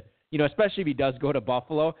excited to, especially if he does go to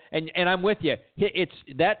Buffalo. And I'm with you. It's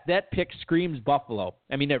that pick screams Buffalo.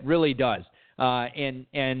 I mean, it really does.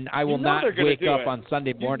 And I will not wake up on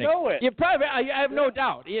Sunday morning. You probably, I have no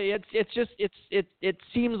doubt. It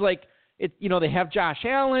seems like it. They have Josh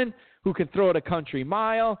Allen who can throw it a country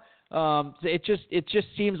mile. It just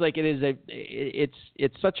seems like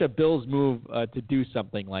it's such a Bills move to do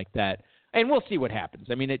something like that, and we'll see what happens.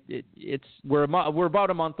 I mean, we're about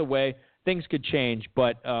a month away. Things could change,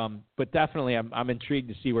 but definitely I'm intrigued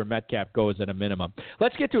to see where Metcalf goes at a minimum.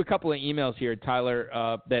 Let's get to a couple of emails here, Tyler,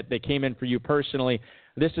 that came in for you personally.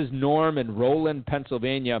 This is Norm in Roland,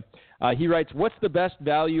 Pennsylvania. He writes, what's the best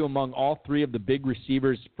value among all 3 of the big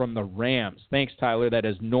receivers from the Rams? Thanks, Tyler. That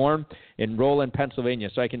is Norm in Roland, Pennsylvania.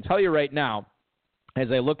 So I can tell you right now,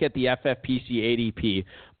 as I look at the FFPC ADP,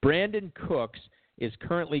 Brandon Cooks is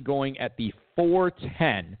currently going at the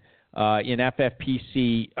 410 in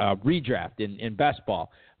FFPC redraft in best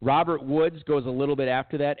ball. Robert Woods goes a little bit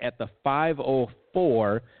after that at the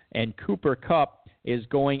 504, and Cooper Kupp is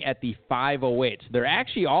going at the 508. So they're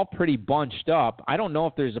actually all pretty bunched up. I don't know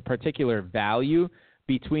if there's a particular value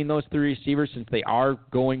between those 3 receivers since they are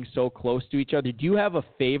going so close to each other. Do you have a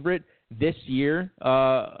favorite this year,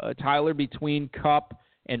 Tyler, between Kupp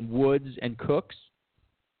and Woods and Cooks?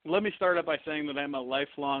 Let me start out by saying that I'm a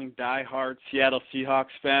lifelong diehard Seattle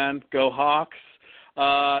Seahawks fan. Go Hawks.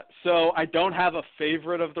 So I don't have a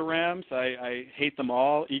favorite of the Rams. I hate them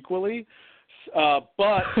all equally.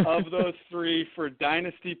 But of those 3, for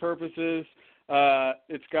dynasty purposes,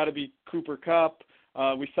 it's got to be Cooper Kupp.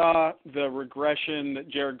 We saw the regression that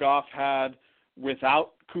Jared Goff had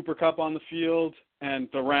without Cooper Kupp on the field, and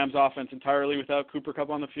the Rams offense entirely without Cooper Kupp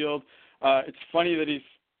on the field. It's funny that his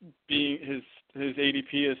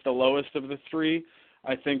ADP is the lowest of the 3.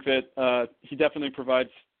 I think that he definitely provides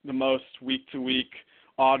the most week-to-week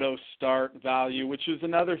auto start value, which is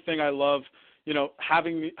another thing I love.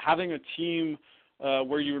 Having a team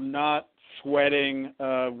where you're not sweating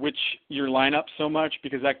which your lineup so much,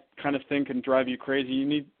 because that kind of thing can drive you crazy. You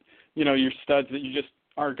need, your studs that you just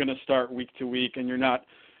are going to start week to week, and you're not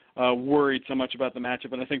worried so much about the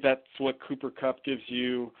matchup. And I think that's what Cooper Kupp gives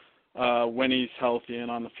you when he's healthy and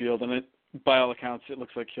on the field. And by all accounts, it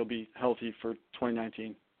looks like he'll be healthy for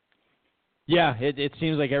 2019. Yeah, it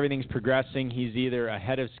seems like everything's progressing. He's either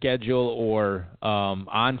ahead of schedule or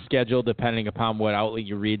on schedule, depending upon what outlet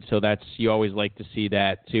you read. So you always like to see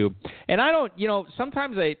that too. And I don't,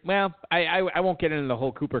 sometimes I won't get into the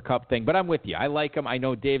whole Cooper Kupp thing, but I'm with you. I like him. I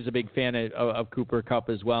know Dave's a big fan of Cooper Kupp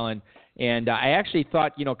as well. And I actually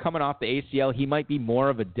thought, coming off the ACL, he might be more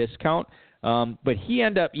of a discount. But he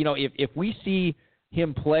ended up, if we see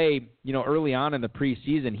him play, early on in the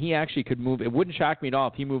preseason, he actually could move. It wouldn't shock me at all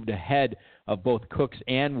if he moved ahead of both Cooks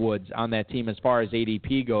and Woods on that team as far as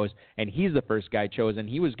ADP goes, and he's the first guy chosen.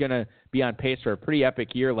 He was going to be on pace for a pretty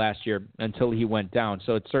epic year last year until he went down.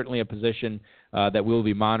 So it's certainly a position that we'll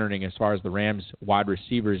be monitoring as far as the Rams wide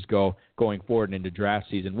receivers go going forward into draft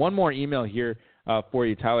season. One more email here for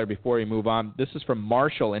you, Tyler, before we move on. This is from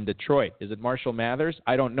Marshall in Detroit. Is it Marshall Mathers?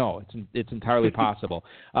 I don't know. It's entirely possible.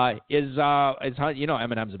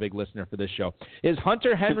 Eminem's a big listener for this show. Is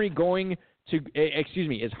Hunter Henry going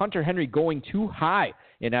is Hunter Henry going too high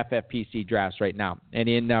in FFPC drafts right now? And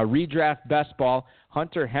in redraft best ball,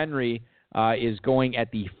 Hunter Henry is going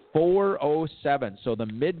at the 407, so the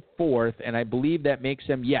mid-4th, and I believe that makes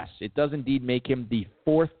him, yes, it does indeed make him the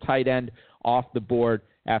 4th tight end off the board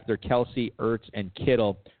after Kelsey, Ertz, and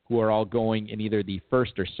Kittle, who are all going in either the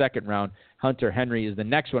 1st or 2nd round. Hunter Henry is the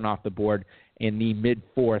next one off the board in the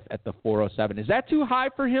mid-4th at the 407. Is that too high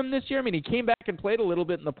for him this year? I mean, he came back and played a little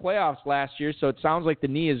bit in the playoffs last year, so it sounds like the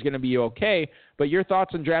knee is going to be okay. But your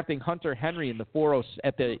thoughts on drafting Hunter Henry in the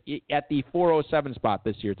at the 407 spot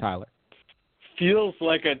this year, Tyler? Feels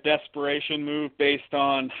like a desperation move based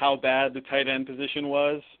on how bad the tight end position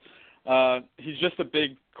was. He's just a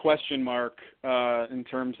big question mark in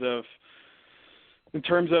terms of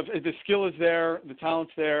the skill is there, the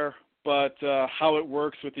talent's there, but how it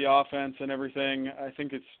works with the offense and everything. I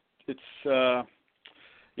think it's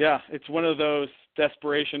one of those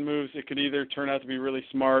desperation moves. It could either turn out to be really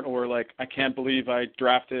smart or like, I can't believe I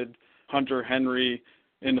drafted Hunter Henry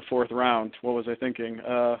in the 4th round. What was I thinking?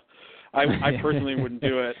 I personally wouldn't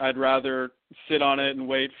do it. I'd rather sit on it and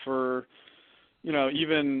wait for,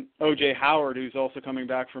 even O.J. Howard, who's also coming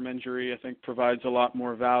back from injury, I think provides a lot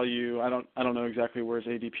more value. I don't know exactly where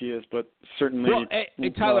his ADP is, but certainly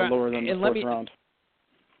Tyler, lower than the 4th round.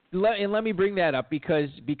 Let me bring that up because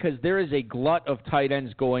there is a glut of tight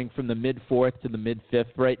ends going from the mid-4th to the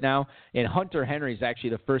mid-5th right now, and Hunter Henry is actually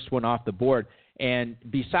the first one off the board. And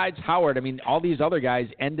besides Howard, I mean, all these other guys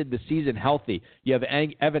ended the season healthy. You have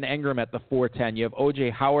Evan Engram at the 410. You have O.J.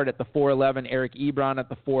 Howard at the 411, Eric Ebron at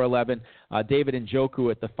the 411, David Njoku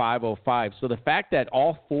at the 505. So the fact that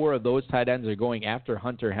all 4 of those tight ends are going after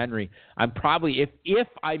Hunter Henry, I'm probably, if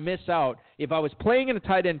I miss out, if I was playing in a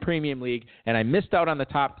tight end premium league and I missed out on the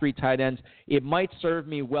top 3 tight ends, it might serve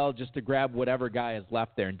me well just to grab whatever guy is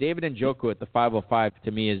left there. And David Njoku at the 505 to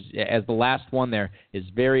me is, as the last one there, is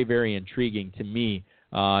very, very intriguing to me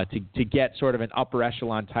to get sort of an upper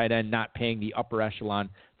echelon tight end, not paying the upper echelon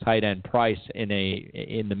tight end price in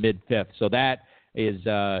the mid-5th. So that is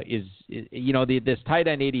this tight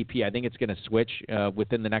end ADP. I think it's going to switch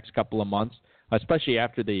within the next couple of months, especially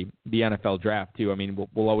after the NFL draft too. I mean,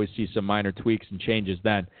 we'll always see some minor tweaks and changes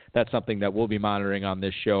then. That's something that we'll be monitoring on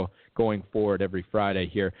this show going forward every Friday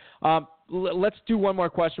here. Let's do one more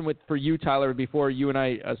question for you, Tyler, before you and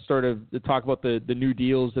I sort of talk about the new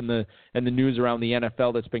deals and the news around the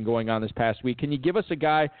NFL that's been going on this past week. Can you give us a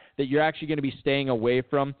guy that you're actually going to be staying away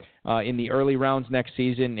from in the early rounds next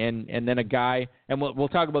season, and then a guy, and we'll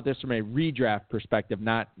talk about this from a redraft perspective,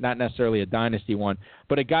 not necessarily a dynasty one,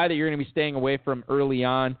 but a guy that you're going to be staying away from early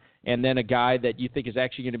on, and then a guy that you think is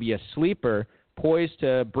actually going to be a sleeper, poised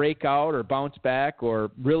to break out or bounce back or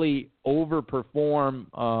really overperform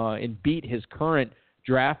and beat his current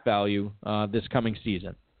draft value this coming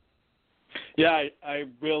season? Yeah, I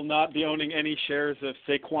will not be owning any shares of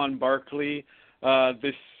Saquon Barkley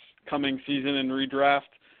this coming season in redraft.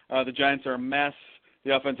 The Giants are a mess.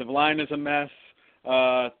 The offensive line is a mess.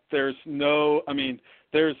 He's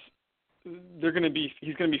going to be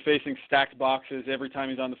facing stacked boxes every time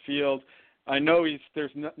he's on the field. I know there's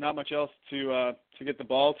not much else to get the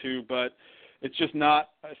ball to, but it's just not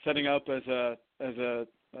setting up as a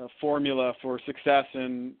formula for success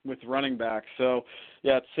with running backs. So,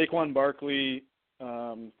 yeah, Saquon Barkley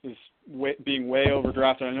is being way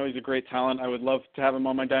overdrafted. I know he's a great talent. I would love to have him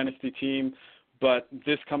on my dynasty team, but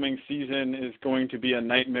this coming season is going to be a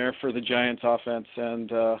nightmare for the Giants offense. And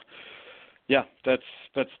that's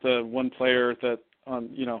the one player that I'm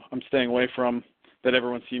staying away from, that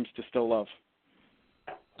everyone seems to still love.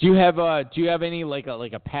 Do you have any like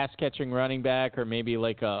a pass catching running back, or maybe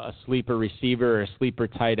like a sleeper receiver or a sleeper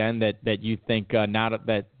tight end that you think not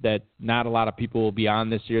a lot of people will be on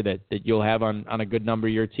this year that you'll have on a good number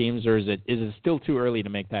of your teams, or is it still too early to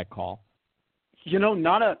make that call?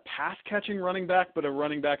 Not a pass catching running back, but a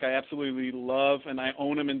running back I absolutely love, and I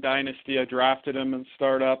own him in Dynasty. I drafted him in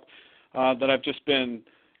startup. That I've just been,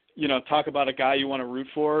 talk about a guy you want to root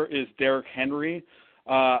for is Derrick Henry.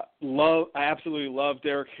 I absolutely love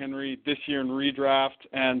Derrick Henry this year in redraft,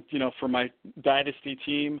 and for my dynasty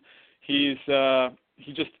team, he's one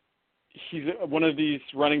of these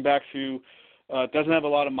running backs who doesn't have a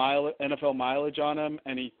lot of NFL mileage on him,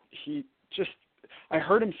 and I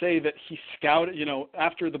heard him say that he scouted,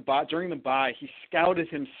 during the bye, he scouted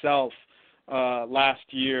himself last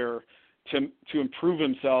year to improve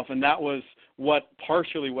himself, and that was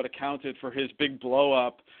partially what accounted for his big blow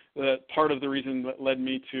up. Part of the reason that led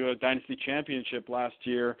me to a dynasty championship last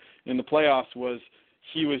year in the playoffs was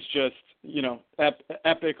he was just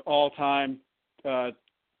epic all-time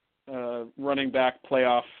running back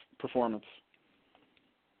playoff performance.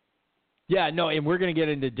 Yeah, no, and we're going to get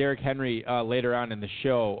into Derrick Henry later on in the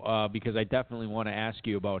show because I definitely want to ask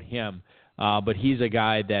you about him. But he's a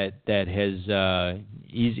guy that has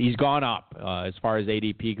he's gone up as far as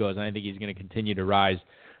ADP goes, and I think he's going to continue to rise.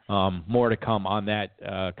 More to come on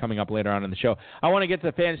that coming up later on in the show. I want to get to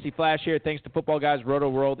the Fantasy Flash here. Thanks to Football Guys, Roto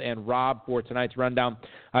World, and Rob for tonight's rundown.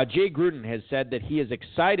 Jay Gruden has said that he is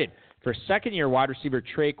excited for second-year wide receiver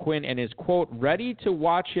Trey Quinn and is, quote, ready to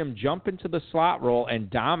watch him jump into the slot role and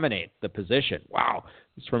dominate the position. Wow.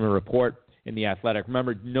 This is from a report in The Athletic.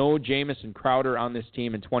 Remember, no Jamison Crowder on this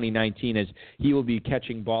team in 2019 as he will be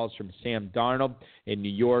catching balls from Sam Darnold. In New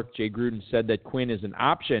York, Jay Gruden said that Quinn is an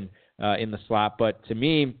option in the slot, but to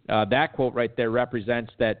me, that quote right there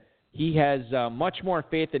represents that he has much more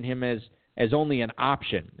faith in him as only an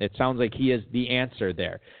option. It sounds like he is the answer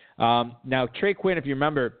there. Now, Trey Quinn, if you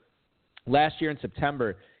remember, last year in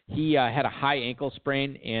September, he had a high ankle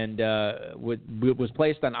sprain and was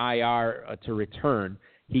placed on IR to return.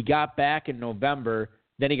 He got back in November,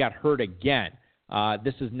 then he got hurt again.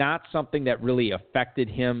 This is not something that really affected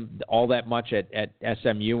him all that much at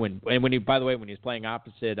SMU. And when he, by the way, when he was playing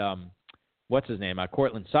opposite, what's his name,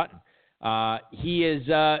 Cortland Sutton, he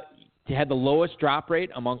had the lowest drop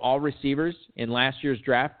rate among all receivers in last year's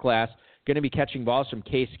draft class. Going to be catching balls from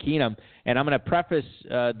Case Keenum. And I'm going to preface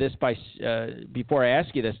this by before I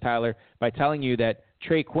ask you this, Tyler, by telling you that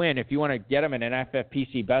Trey Quinn, if you want to get him in an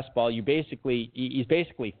FFPC best ball, he's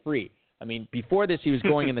basically free. I mean, before this, he was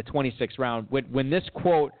going in the 26th round. When this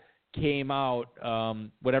quote came out,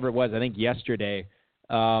 whatever it was, I think yesterday,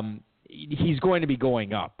 he's going to be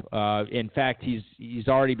going up. In fact, he's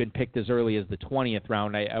already been picked as early as the 20th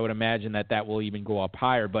round. I would imagine that will even go up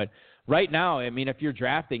higher. But right now, I mean, if you're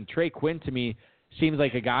drafting, Trey Quinn to me seems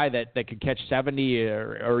like a guy that could catch 70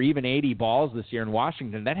 or even 80 balls this year in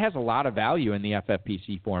Washington. That has a lot of value in the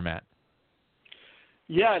FFPC format.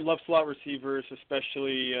 Yeah, I love slot receivers,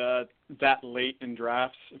 especially that late in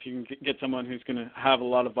drafts. If you can get someone who's going to have a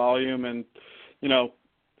lot of volume, and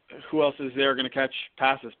who else is there going to catch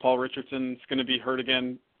passes? Paul Richardson's going to be hurt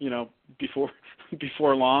again, before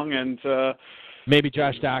long, and maybe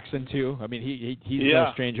Josh Doxson too. I mean, he's no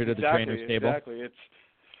stranger to the trainer's table. Exactly.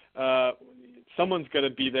 It's someone's going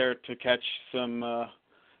to be there to catch some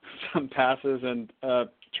passes, and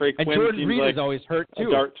Trey Quinn. And Jordan Reed like is always hurt too.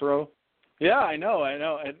 A dart throw. Yeah, I know.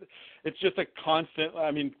 It's just a constant. I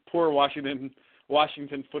mean, poor Washington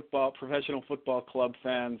professional football club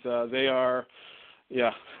fans. They are, yeah.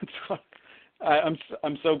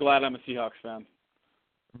 I'm so glad I'm a Seahawks fan.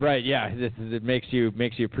 Right, yeah. It makes you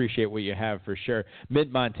appreciate what you have for sure.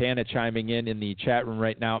 Mid Montana chiming in the chat room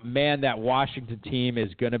right now. Man, that Washington team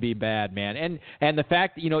is going to be bad, man. And the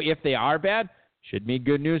fact that, if they are bad, should mean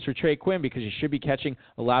good news for Trey Quinn because he should be catching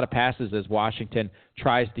a lot of passes as Washington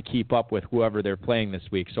tries to keep up with whoever they're playing this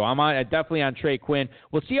week. So I'm definitely on Trey Quinn.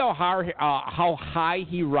 We'll see how high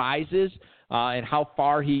he rises and how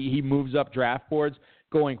far he moves up draft boards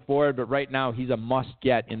going forward. But right now he's a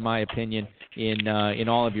must-get, in my opinion, in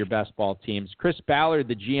all of your best ball teams. Chris Ballard,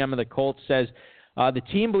 the GM of the Colts, says the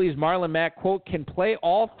team believes Marlon Mack, quote, can play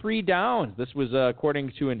all three downs. This was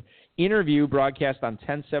according to an interview broadcast on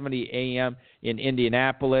 1070 AM in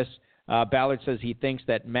Indianapolis. Ballard says he thinks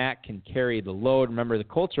that Mack can carry the load. Remember, the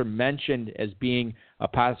Colts are mentioned as being a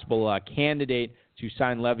possible candidate to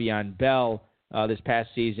sign Le'Veon Bell this past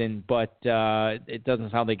season, but it doesn't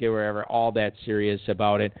sound like they were ever all that serious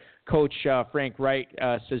about it. Coach Frank Wright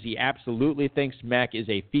says he absolutely thinks Mack is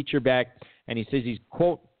a feature back, and he says he's,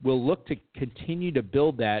 quote, will look to continue to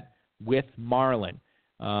build that with Marlon.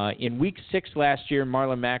 In week 6 last year,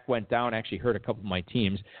 Marlon Mack went down, actually hurt a couple of my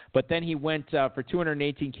teams, but then he went for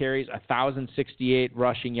 218 carries, 1,068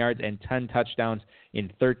 rushing yards, and 10 touchdowns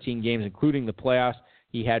in 13 games, including the playoffs.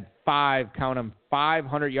 He had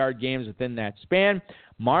 500-yard games within that span.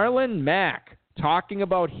 Marlon Mack, talking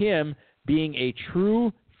about him being a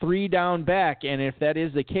true three-down back, and if that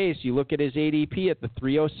is the case, you look at his ADP at the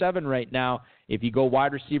 307 right now. If you go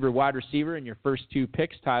wide receiver in your first 2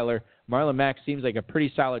 picks, Tyler, Marlon Mack seems like a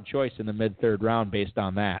pretty solid choice in the mid-third round based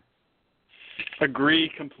on that. Agree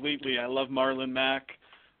completely. I love Marlon Mack.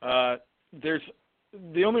 There's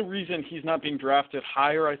the only reason he's not being drafted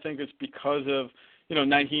higher, I think, is because of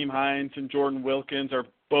Nyheim Hines and Jordan Wilkins are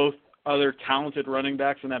both other talented running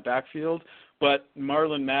backs in that backfield, but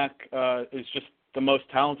Marlon Mack is just the most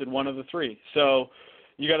talented one of the three. So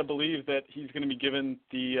you got to believe that he's going to be given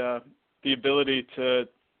the ability to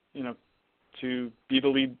be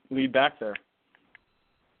the lead back there.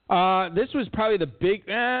 This was probably the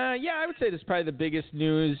I would say this is probably the biggest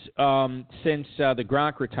news since the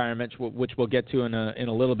Gronk retirement, which we'll get to in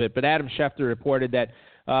a little bit. But Adam Schefter reported that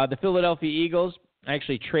the Philadelphia Eagles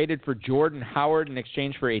actually traded for Jordan Howard in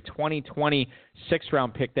exchange for a 2020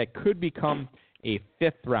 sixth-round pick that could become a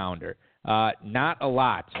fifth-rounder. Not a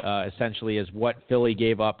lot, essentially, is what Philly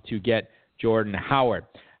gave up to get Jordan Howard.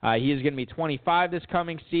 He is going to be 25 this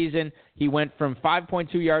coming season. He went from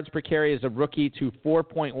 5.2 yards per carry as a rookie to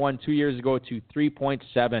 4.1 2 years ago to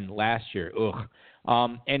 3.7 last year.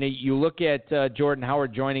 And you look at Jordan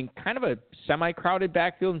Howard joining kind of a semi-crowded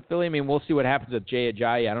backfield in Philly. I mean, we'll see what happens with Jay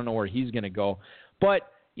Ajayi. I don't know where he's going to go.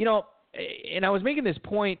 But, and I was making this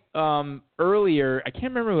point earlier. I can't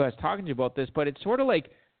remember who I was talking to about this, but it's sort of like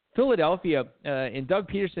Philadelphia and Doug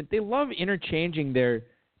Peterson, they love interchanging their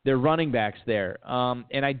running backs there.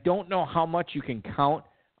 And I don't know how much you can count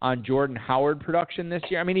on Jordan Howard production this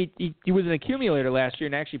year. I mean, he was an accumulator last year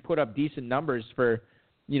and actually put up decent numbers for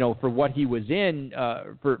what he was in,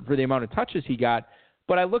 for the amount of touches he got.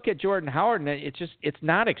 But I look at Jordan Howard, and it's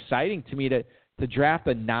not exciting to me to draft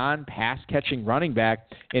a non-pass catching running back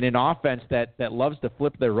in an offense that loves to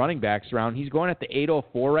flip their running backs around. He's going at the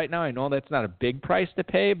 804 right now. I know that's not a big price to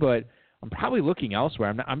pay, but I'm probably looking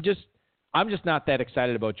elsewhere. I'm just not that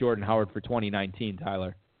excited about Jordan Howard for 2019,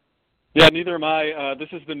 Tyler. Yeah, neither am I. This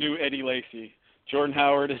is the new Eddie Lacy. Jordan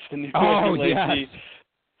Howard is the new Eddie Lacy.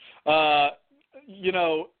 Yes.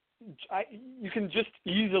 You can just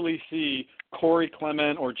easily see Corey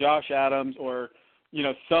Clement or Josh Adams or,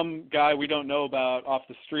 some guy we don't know about off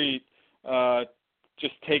the street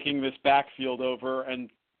just taking this backfield over, and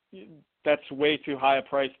that's way too high a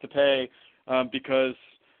price to pay because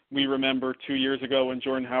we remember 2 years ago when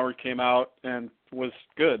Jordan Howard came out and was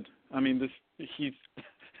good. I mean, he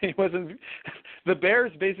wasn't. The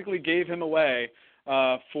Bears basically gave him away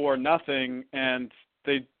for nothing, and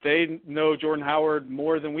they know Jordan Howard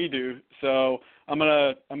more than we do. So I'm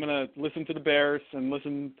gonna listen to the Bears and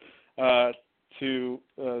listen to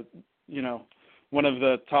one of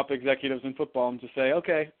the top executives in football and just say,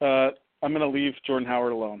 okay, I'm gonna leave Jordan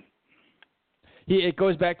Howard alone. It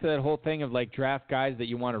goes back to that whole thing of like draft guys that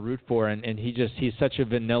you want to root for, and he's such a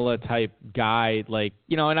vanilla type guy,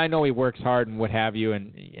 and I know he works hard and what have you,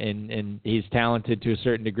 and he's talented to a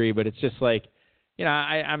certain degree, but it's just like,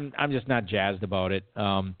 I'm just not jazzed about it.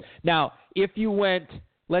 Now, if you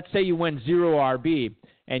let's say you went 0 RB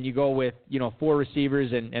and you go with 4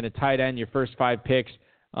 receivers and a tight end, your first 5 picks,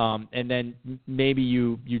 and then maybe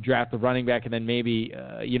you draft a running back and then maybe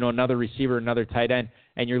another receiver, another tight end,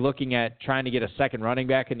 and you're looking at trying to get a second running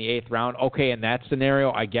back in the 8th round. Okay, in that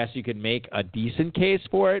scenario, I guess you could make a decent case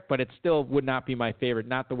for it, but it still would not be my favorite,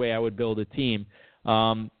 not the way I would build a team.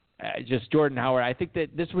 Just Jordan Howard, I think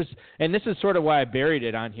that this is sort of why I buried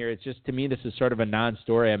it on here. It's just, to me, this is sort of a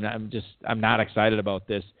non-story. I'm not excited about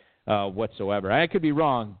this whatsoever. I could be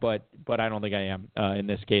wrong, but I don't think I am in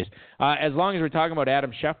this case. As long as we're talking about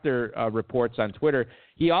Adam Schefter reports on Twitter,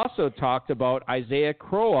 he also talked about Isaiah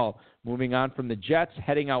Crowell moving on from the Jets,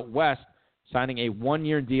 heading out west, signing a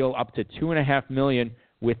 1-year deal up to $2.5 million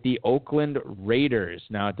with the Oakland Raiders.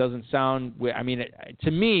 Now, it doesn't sound.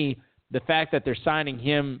 To me, the fact that they're signing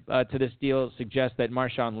him to this deal suggests that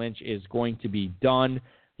Marshawn Lynch is going to be done.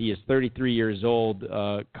 He is 33 years old,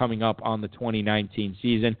 coming up on the 2019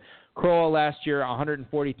 season. Crowell last year,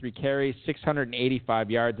 143 carries, 685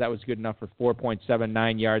 yards. That was good enough for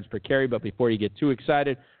 4.79 yards per carry. But before you get too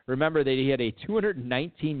excited, remember that he had a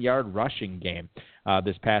 219-yard rushing game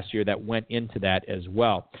this past year that went into that as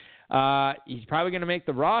well. He's probably going to make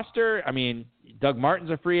the roster. I mean, Doug Martin's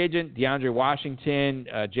a free agent. DeAndre Washington,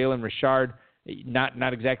 Jalen Richard,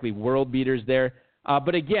 not exactly world beaters there.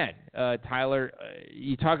 But again, Tyler,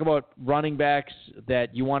 you talk about running backs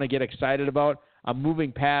that you want to get excited about. I'm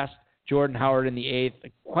moving past Jordan Howard in the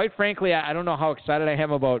 8th. Quite frankly, I don't know how excited I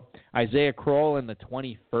am about Isaiah Crowell in the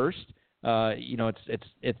 21st.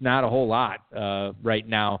 It's not a whole lot right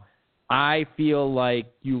now. I feel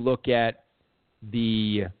like you look at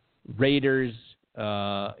the Raiders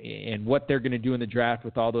and what they're going to do in the draft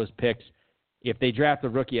with all those picks. If they draft a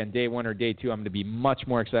rookie on day 1 or day 2, I'm going to be much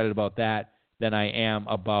more excited about that than I am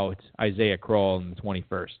about Isaiah Crowell in the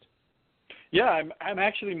 21st. Yeah, I'm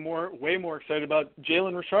actually way more excited about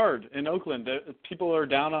Jalen Richard in Oakland. People are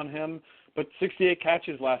down on him, but 68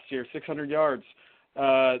 catches last year, 600 yards.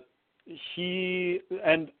 John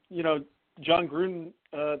Gruden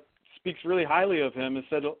speaks really highly of him and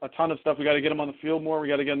said a ton of stuff. We got to get him on the field more. We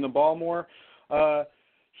got to get him the ball more.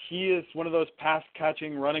 He is one of those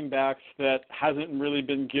pass-catching running backs that hasn't really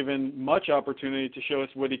been given much opportunity to show us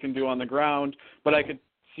what he can do on the ground, but I could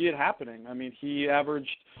see it happening. I mean, he averaged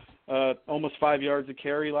almost 5 yards a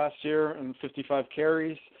carry last year and 55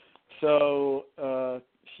 carries. So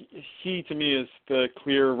he, to me, is the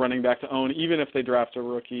clear running back to own, even if they draft a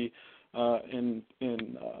rookie in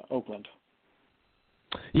Oakland.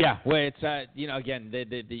 Yeah, well, it's again,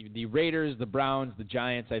 the Raiders, the Browns, the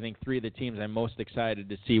Giants. I think three of the teams I'm most excited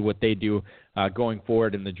to see what they do going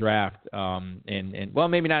forward in the draft. And well,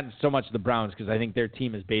 maybe not so much the Browns because I think their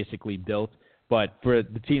team is basically built. But for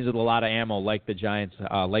the teams with a lot of ammo, like the Giants,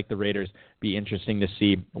 like the Raiders, be interesting to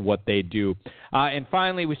see what they do. And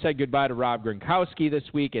finally, we said goodbye to Rob Gronkowski this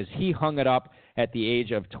week as he hung it up at the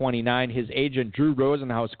age of 29. His agent, Drew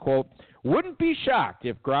Rosenhaus, quote, "Wouldn't be shocked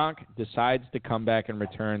if Gronk decides to come back and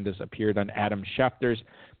return." This appeared on Adam Schefter's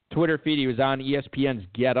Twitter feed. He was on ESPN's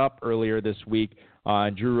Get Up earlier this week.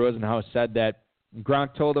 Drew Rosenhaus said that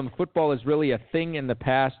Gronk told him football is really a thing in the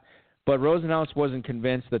past, but Rosenhaus wasn't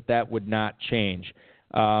convinced that would not change.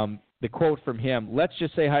 The quote from him, "Let's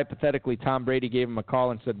just say hypothetically Tom Brady gave him a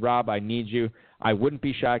call and said, 'Rob, I need you.' I wouldn't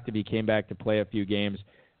be shocked if he came back to play a few games."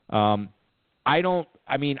 I own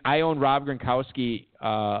Rob Gronkowski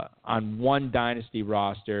on one Dynasty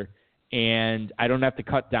roster, and I don't have to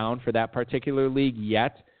cut down for that particular league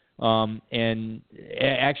yet. And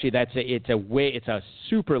actually, it's a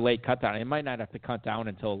super late cut down. I might not have to cut down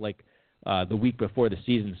until the week before the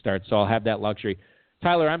season starts, so I'll have that luxury.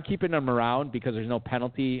 Tyler, I'm keeping him around because there's no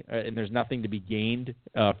penalty and there's nothing to be gained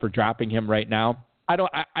for dropping him right now. I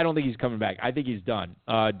don't think he's coming back. I think he's done.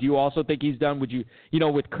 Do you also think he's done? Would you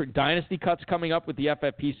with Dynasty cuts coming up with the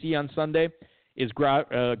FFPC on Sunday, is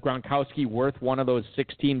Gronkowski worth one of those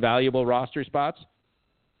 16 valuable roster spots?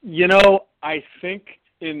 I think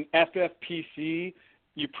in FFPC,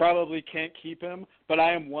 you probably can't keep him, but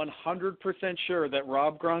I am 100% sure that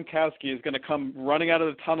Rob Gronkowski is going to come running out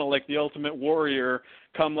of the tunnel like the Ultimate Warrior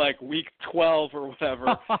come week 12 or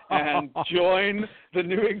whatever and join the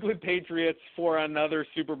New England Patriots for another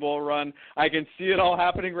Super Bowl run. I can see it all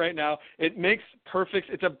happening right now. It makes perfect.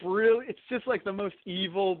 It's just like the most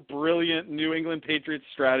evil, brilliant New England Patriots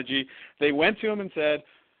strategy. They went to him and said,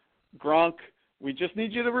 "Gronk, we just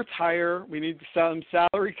need you to retire. We need some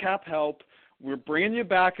salary cap help. We're bringing you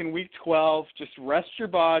back in week 12. Just rest your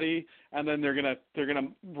body," and then they're gonna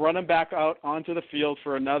run him back out onto the field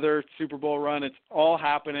for another Super Bowl run. It's all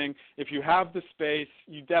happening. If you have the space,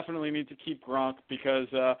 you definitely need to keep Gronk because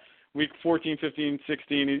week 14, 15,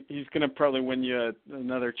 16, he's gonna probably win you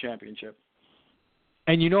another championship.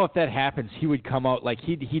 And if that happens, he would come out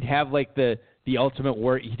he'd have the Ultimate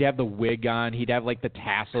Warrior. He'd have the wig on. He'd have the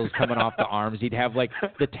tassels coming off the arms. He'd have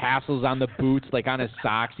the tassels on the boots, on his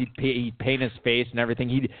socks. He'd paint his face and everything.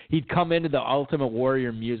 He'd come into the Ultimate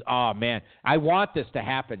Warrior music. Oh man, I want this to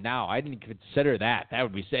happen now. I didn't consider that. That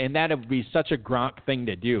would be such a Gronk thing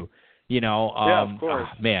to do. Yeah, of course.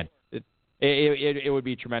 Man. It would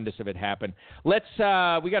be tremendous if it happened. We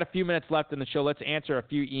got a few minutes left in the show. Let's answer a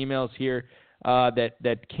few emails here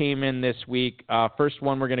that came in this week. First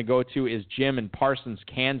one we're going to go to is Jim in Parsons,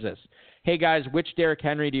 Kansas. Hey, guys, which Derrick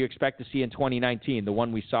Henry do you expect to see in 2019? The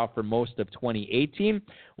one we saw for most of 2018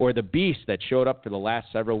 or the beast that showed up for the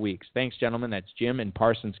last several weeks? Thanks, gentlemen. That's Jim in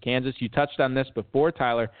Parsons, Kansas. You touched on this before,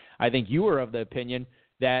 Tyler. I think you were of the opinion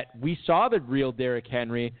that we saw the real Derrick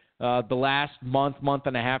Henry the last month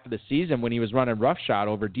and a half of the season when he was running roughshod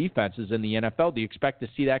over defenses in the NFL. Do you expect to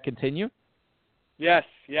see that continue? Yes.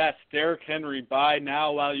 Derrick Henry, buy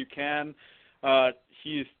now while you can.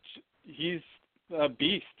 He's a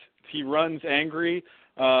beast. He runs angry.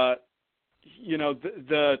 The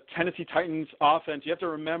Tennessee Titans offense, you have to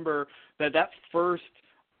remember that first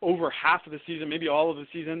over half of the season, maybe all of the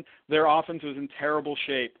season, their offense was in terrible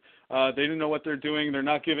shape. They didn't know what they're doing. They're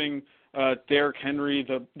not giving Derrick Henry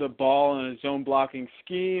the ball in a zone blocking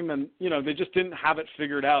scheme, and they just didn't have it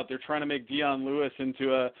figured out. They're trying to make Dion Lewis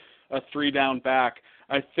into a 3-down back.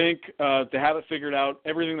 I think they have it figured out.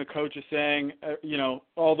 Everything the coach is saying,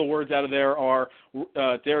 all the words out of there are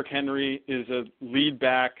Derrick Henry is a lead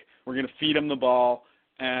back. We're going to feed him the ball,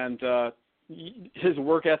 and his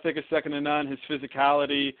work ethic is second to none. His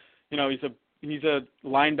physicality, he's a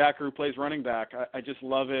linebacker who plays running back. I just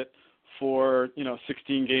love it for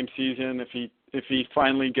 16-game season. If he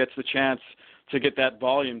finally gets the chance to get that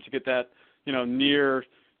volume, to get that near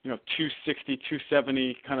 260,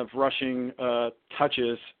 270 kind of rushing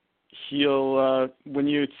touches, he'll win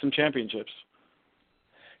you some championships.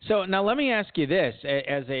 So now let me ask you this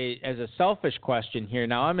as a selfish question here.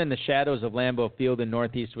 Now I'm in the shadows of Lambeau Field in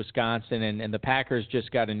Northeast Wisconsin, and the Packers just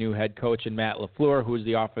got a new head coach in Matt LaFleur, who was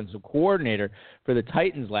the offensive coordinator for the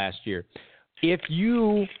Titans last year. If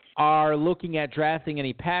you are looking at drafting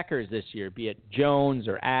any Packers this year, be it Jones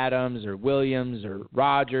or Adams or Williams or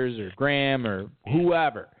Rodgers or Graham or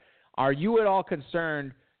whoever, are you at all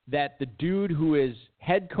concerned that the dude who is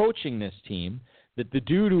head coaching this team, that the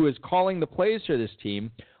dude who is calling the plays for this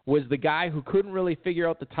team, was the guy who couldn't really figure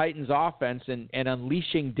out the Titans offense and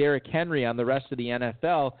unleashing Derrick Henry on the rest of the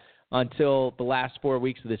NFL until the last 4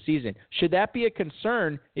 weeks of the season. Should that be a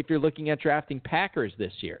concern if you're looking at drafting Packers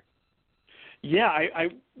this year? Yeah, I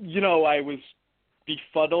was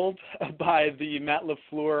befuddled by the Matt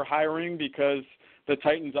LaFleur hiring because the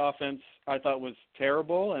Titans offense I thought was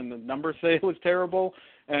terrible and the numbers say it was terrible.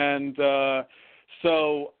 And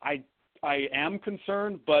so I am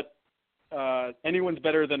concerned, but anyone's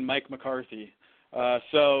better than Mike McCarthy.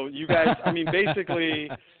 So you guys, I mean,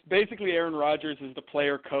 basically Aaron Rodgers is the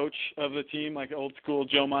player coach of the team, like old school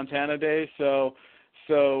Joe Montana days. So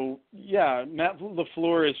yeah, Matt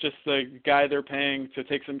LaFleur is just the guy they're paying to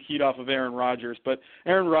take some heat off of Aaron Rodgers. But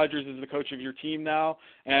Aaron Rodgers is the coach of your team now,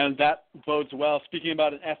 and that bodes well. Speaking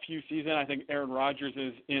about an FU season, I think Aaron Rodgers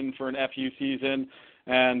is in for an FU season,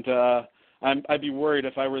 and I'd be worried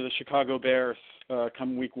if I were the Chicago Bears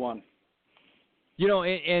come week 1. You know,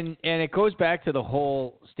 and it goes back to the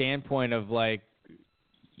whole standpoint of, like,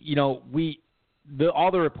 you know,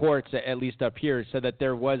 all the reports, at least up here, said that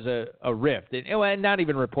there was a rift. And not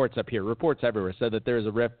even reports up here. Reports everywhere said that there was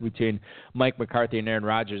a rift between Mike McCarthy and Aaron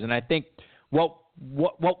Rodgers. And I think what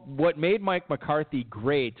made Mike McCarthy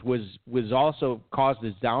great was also caused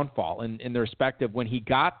his downfall in the respect of when he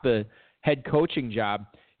got the head coaching job,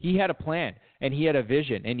 he had a plan and he had a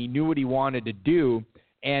vision and he knew what he wanted to do,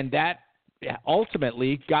 and that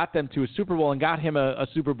ultimately got them to a Super Bowl and got him a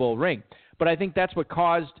Super Bowl ring. But I think that's what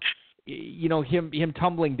caused, you know, him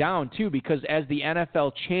tumbling down too, because as the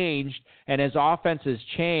NFL changed and as offenses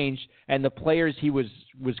changed and the players he was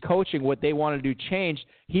coaching, what they wanted to do changed,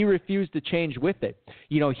 he refused to change with it.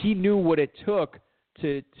 You know, he knew what it took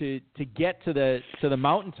to get to the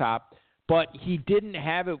mountaintop, but he didn't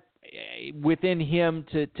have it within him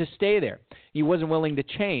to stay there. He wasn't willing to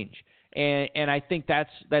change. And I think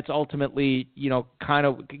that's ultimately, you know, kind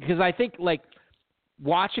of, because I think, like,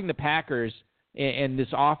 watching the Packers and this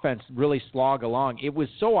offense really slog along, it was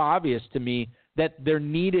so obvious to me that there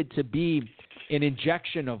needed to be an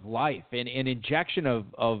injection of life, an injection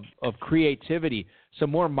of creativity, some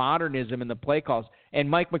more modernism in the play calls. And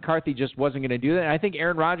Mike McCarthy just wasn't going to do that. And I think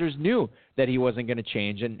Aaron Rodgers knew that he wasn't going to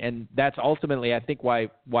change. And that's ultimately, I think, why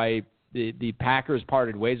the Packers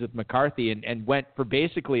parted ways with McCarthy and went for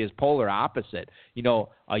basically his polar opposite. You know,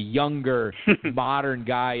 a younger, modern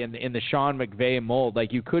guy in the Sean McVay mold.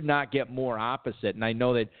 Like, you could not get more opposite. And I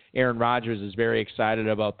know that Aaron Rodgers is very excited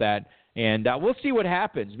about that. And we'll see what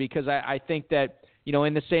happens, because I think that, you know,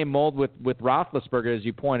 in the same mold with Roethlisberger, as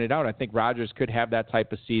you pointed out, I think Rodgers could have that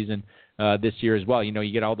type of season this year as well. You know,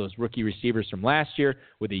 you get all those rookie receivers from last year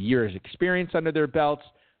with a year's experience under their belts.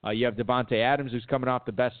 You have Devontae Adams, who's coming off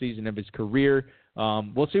the best season of his career.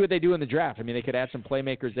 We'll see what they do in the draft. I mean, they could add some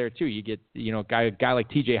playmakers there too. You get, you know, a guy like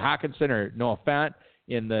T.J. Hawkinson or Noah Fant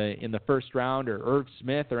in the first round, or Irv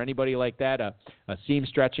Smith or anybody like that, a seam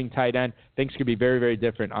stretching tight end. Things could be very, very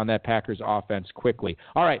different on that Packers offense quickly.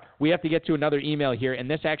 All right, we have to get to another email here, and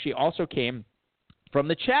this actually also came from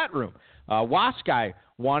the chat room. Waskai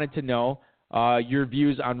wanted to know your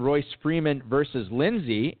views on Royce Freeman versus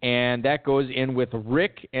Lindsey, and that goes in with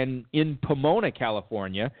Rick and in Pomona,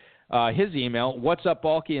 California. His email: what's up,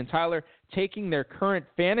 Balky and Tyler? Taking their current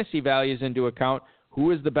fantasy values into account,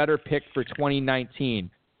 who is the better pick for 2019,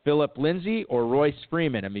 Philip Lindsey or Royce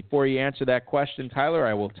Freeman? And before you answer that question, Tyler,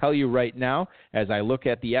 I will tell you right now, as I look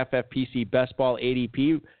at the FFPC Best Ball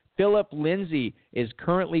ADP, Philip Lindsey is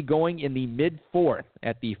currently going in the mid-4th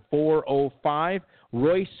at the 405.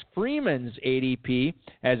 Royce Freeman's ADP,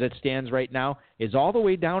 as it stands right now, is all the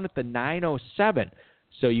way down at the 907.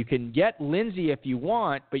 So you can get Lindsey if you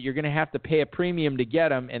want, but you're going to have to pay a premium to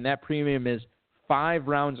get him, and that premium is 5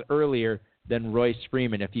 rounds earlier than Royce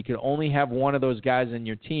Freeman. If you could only have one of those guys in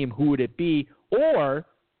your team, who would it be? Or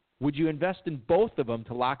would you invest in both of them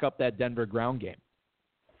to lock up that Denver ground game?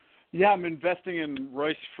 Yeah, I'm investing in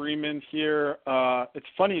Royce Freeman here. It's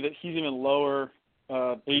funny that he's even lower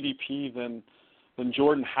ADP than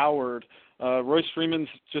Jordan Howard. Royce Freeman's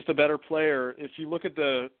just a better player. If you look at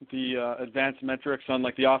the advanced metrics on,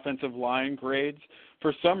 like, the offensive line grades,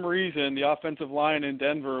 for some reason the offensive line in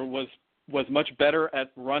Denver was much better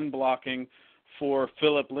at run blocking for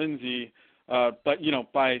Philip Lindsey, but, you know,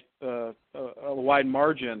 by a wide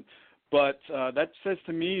margin. But that says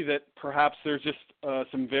to me that perhaps there's just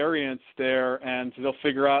some variance there, and they'll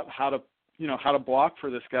figure out how to block for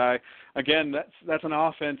this guy. Again, that's an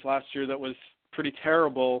offense last year that was pretty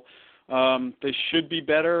terrible. They should be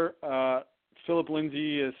better. Philip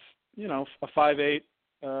Lindsey is, you know, a 5'8",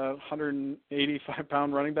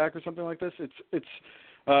 185-pound running back or something like this. It's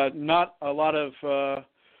not a lot of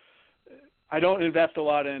I don't invest a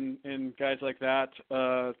lot in guys like that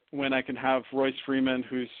when I can have Royce Freeman,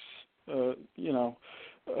 who's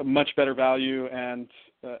a much better value and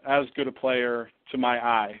as good a player to my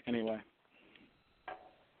eye anyway.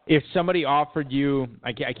 If somebody offered you,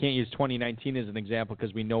 I can't use 2019 as an example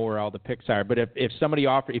because we know where all the picks are, but if somebody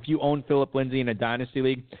offered, if you own Phillip Lindsay in a Dynasty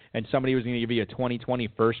league and somebody was going to give you a 2020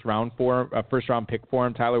 first round pick for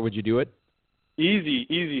him, Tyler, would you do it?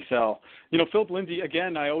 Easy sell. Phillip Lindsay,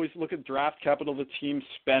 again, I always look at draft capital the teams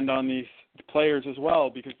spend on these players as well,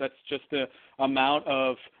 because that's just the amount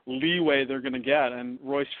of leeway they're going to get. And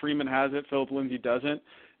Royce Freeman has it, Phillip Lindsay doesn't.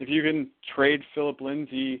 If you can trade Phillip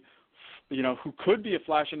Lindsay, who could be a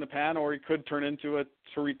flash in the pan, or he could turn into a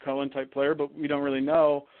Tariq Cohen type player, but we don't really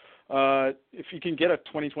know. If you can get a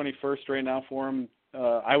 2020 first right now for him,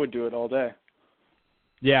 I would do it all day.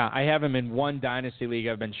 Yeah, I have him in one Dynasty league.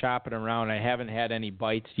 I've been shopping around. I haven't had any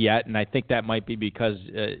bites yet, and I think that might be because,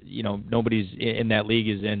 nobody's in that league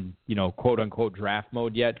is in, quote-unquote draft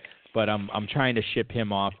mode yet, but I'm trying to ship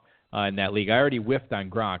him off in that league. I already whiffed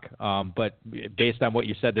on Gronk, but based on what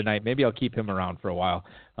you said tonight, maybe I'll keep him around for a while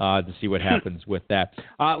to see what happens with that.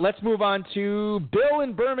 Let's move on to Bill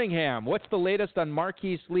in Birmingham. What's the latest on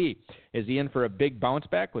Marquise Lee? Is he in for a big bounce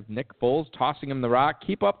back with Nick Foles tossing him the rock?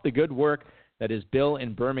 Keep up the good work. That is Bill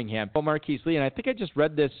in Birmingham. Bill Marquise Lee, and I think I just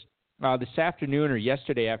read this this afternoon or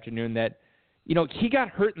yesterday afternoon that, he got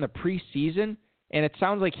hurt in the preseason, and it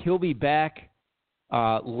sounds like he'll be back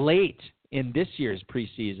late in this year's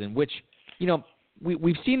preseason, which,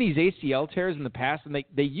 we've seen these ACL tears in the past, and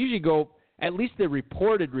they usually go, at least the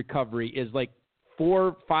reported recovery is like 4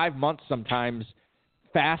 or 5 months sometimes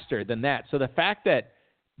faster than that. So the fact that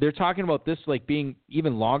they're talking about this like being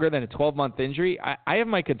even longer than a 12-month injury, I have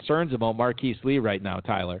my concerns about Marquise Lee right now,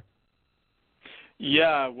 Tyler.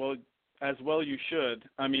 Yeah, well, as well you should.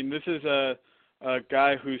 I mean, this is a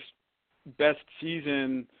guy whose best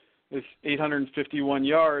season is 851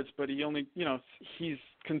 yards, but he only, he's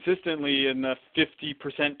consistently in the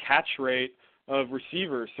 50% catch rate of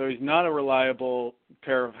receivers. So he's not a reliable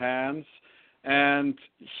pair of hands. And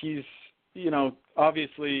he's,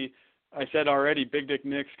 obviously, I said already, Big Dick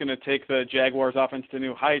Nick's going to take the Jaguars offense to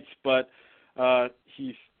new heights, but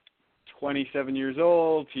he's 27 years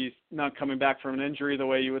old. He's not coming back from an injury the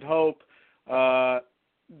way you would hope.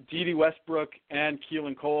 D.D. Westbrook and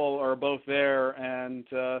Keelan Cole are both there and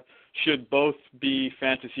should both be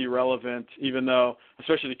fantasy relevant, even though,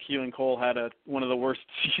 especially Keelan Cole had one of the worst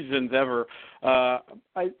seasons ever. I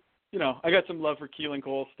got some love for Keelan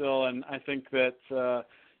Cole still, and I think that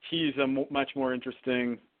he's a much more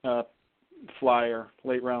interesting flyer,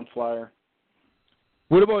 late round flyer.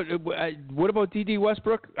 What about D.D.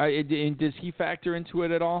 Westbrook? Does he factor into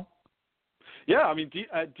it at all? Yeah, I mean,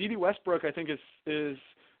 D.D. Westbrook, I think is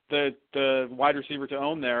the wide receiver to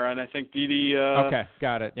own there, and I think D.D. Okay,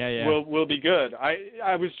 got it. Yeah. Will be good.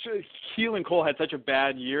 Keelan Cole had such a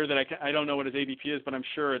bad year that I don't know what his ADP is, but I'm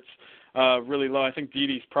sure it's really low. I think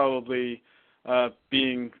D.D.'s probably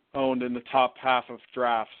being owned in the top half of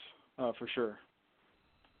drafts for sure.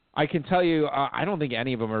 I can tell you, I don't think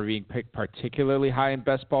any of them are being picked particularly high in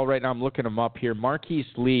best ball right now. I'm looking them up here. Marquise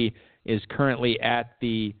Lee is currently at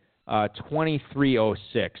the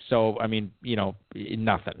 2306. So, I mean,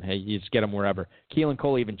 nothing. Hey, you just get him wherever. Keelan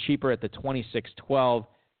Cole even cheaper at the 2612.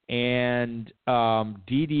 And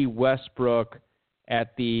D.D. Westbrook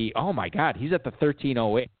at the, oh, my God, he's at the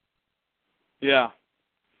 1308. Yeah.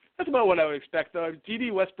 That's about what I would expect, though.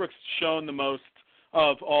 D.D. Westbrook's shown the most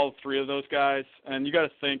of all three of those guys, and you got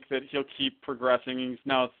to think that he'll keep progressing. He's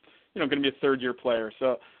now, going to be a third-year player.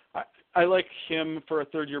 So I like him for a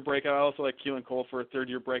third-year breakout. I also like Keelan Cole for a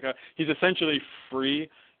third-year breakout. He's essentially free,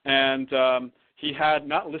 and he had,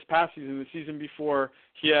 not this past season, the season before,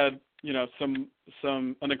 he had, an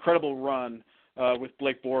incredible run with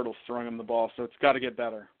Blake Bortles throwing him the ball. So it's got to get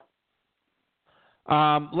better.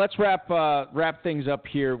 Let's wrap things up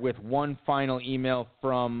here with one final email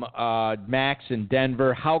from Max in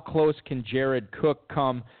Denver. How close can Jared Cook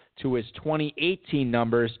come to his 2018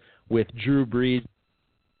 numbers with Drew Brees?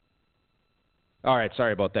 All right,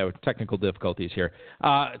 sorry about that. Technical difficulties here.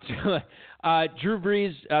 Drew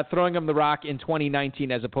Brees throwing him the rock in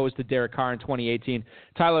 2019 as opposed to Derek Carr in 2018.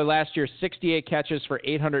 Tyler, last year, 68 catches for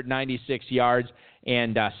 896 yards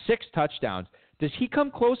and 6 touchdowns. Does he come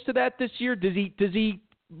close to that this year? Does he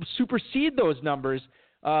supersede those numbers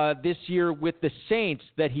this year with the Saints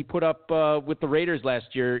that he put up with the Raiders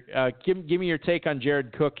last year? Give me your take on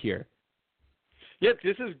Jared Cook here. Yeah,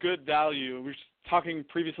 this is good value. We were talking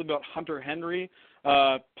previously about Hunter Henry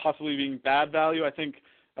possibly being bad value. I think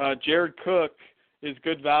Jared Cook is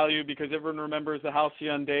good value because everyone remembers the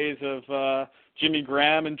halcyon days of Jimmy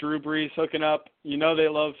Graham and Drew Brees hooking up. You know they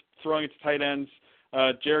love throwing it to tight ends.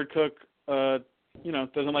 Jared Cook,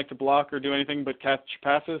 doesn't like to block or do anything but catch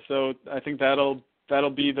passes, so I think that'll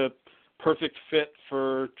be the perfect fit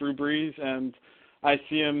for Drew Brees, and I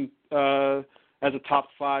see him as a top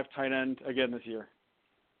 5 tight end again this year.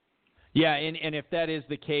 Yeah, and if that is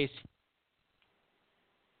the case,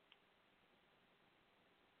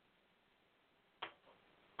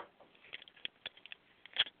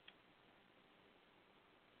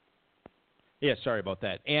 yeah, sorry about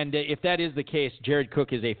that. And if that is the case, Jared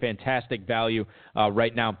Cook is a fantastic value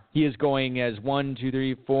right now. He is going as 1, 2,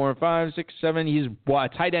 3, 4, 5, 6, 7. He's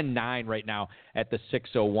tight end 9 right now at the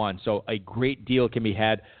 601. So a great deal can be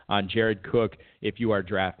had on Jared Cook if you are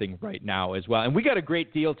drafting right now as well. And we got a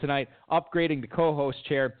great deal tonight, upgrading the co-host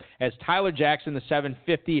chair as Tyler Jackson, the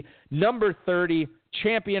 750, number 30,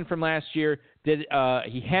 champion from last year.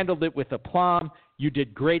 He handled it with aplomb. You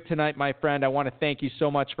did great tonight, my friend. I want to thank you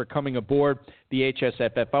so much for coming aboard the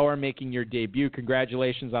HSFF Hour, making your debut.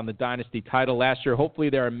 Congratulations on the Dynasty title last year.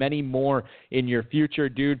 Hopefully there are many more in your future,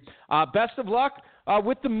 dude. Best of luck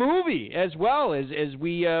with the movie as well. As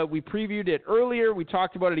we previewed it earlier. We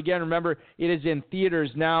talked about it again. Remember, it is in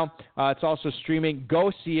theaters now. It's also streaming.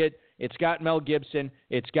 Go see it. It's got Mel Gibson.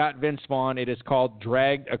 It's got Vince Vaughn. It is called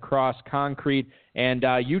Dragged Across Concrete. And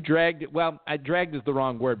you dragged – well, dragged is the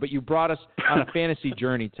wrong word, but you brought us on a fantasy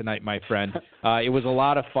journey tonight, my friend. It was a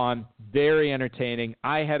lot of fun, very entertaining.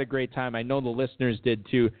 I had a great time. I know the listeners did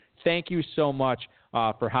too. Thank you so much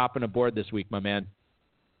for hopping aboard this week, my man.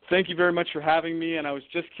 Thank you very much for having me, and I was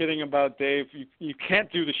just kidding about Dave. You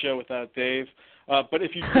can't do the show without Dave. But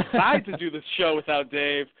if you decide to do the show without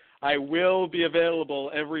Dave – I will be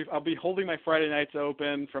available I'll be holding my Friday nights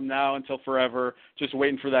open from now until forever, just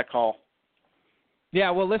waiting for that call.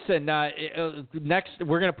 Yeah, well, listen, next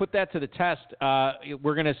we're going to put that to the test.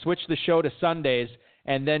 We're going to switch the show to Sundays,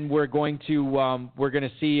 and then we're going to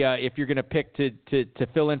see if you're going to pick to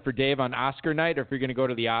fill in for Dave on Oscar night or if you're going to go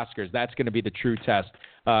to the Oscars. That's going to be the true test.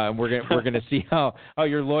 And we're going to see how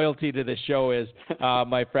your loyalty to the show is,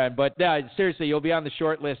 my friend. But seriously, you'll be on the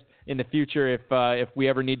short list in the future if we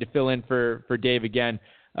ever need to fill in for Dave again.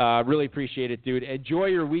 Really appreciate it, dude. Enjoy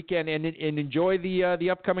your weekend and enjoy the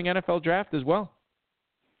upcoming NFL draft as well.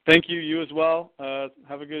 Thank you. You as well.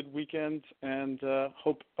 Have a good weekend, and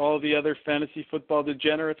hope all the other fantasy football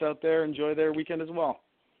degenerates out there enjoy their weekend as well.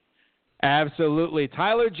 Absolutely.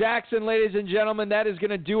 Tyler Jackson, ladies and gentlemen, that is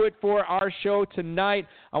going to do it for our show tonight.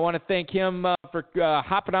 I want to thank him for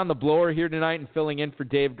hopping on the blower here tonight and filling in for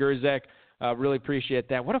Dave Gerzak. Really appreciate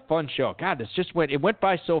that. What a fun show. God, it went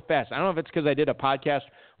by so fast. I don't know if it's because I did a podcast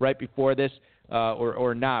right before this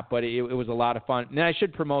or not, but it was a lot of fun. And I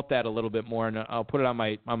should promote that a little bit more, and I'll put it on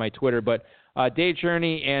my Twitter. But Dave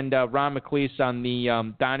Journey and Ron McLeese on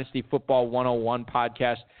the Dynasty Football 101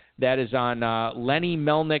 podcast. That is on Lenny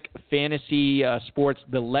Melnick Fantasy Sports,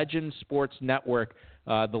 the Legend Sports Network.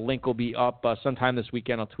 The link will be up sometime this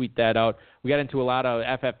weekend. I'll tweet that out. We got into a lot of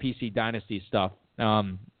FFPC Dynasty stuff.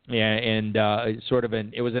 It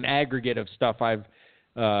was an aggregate of stuff I've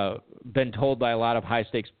been told by a lot of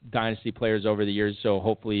high-stakes Dynasty players over the years, so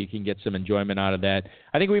hopefully you can get some enjoyment out of that.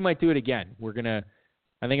 I think we might do it again. I think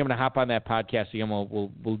I'm going to hop on that podcast again.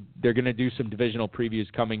 They're going to do some divisional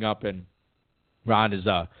previews coming up, and Ron is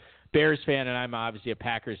a Bears fan, and I'm obviously a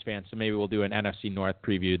Packers fan, so maybe we'll do an NFC North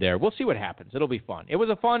preview there. We'll see what happens. It'll be fun. It was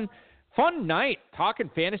a fun night talking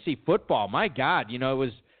fantasy football. My God, it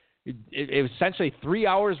was essentially 3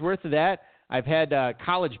 hours worth of that. I've had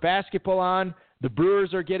college basketball on. The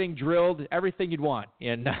Brewers are getting drilled. Everything you'd want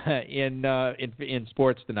in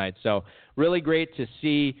sports tonight. So really great to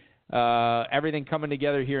see everything coming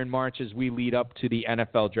together here in March as we lead up to the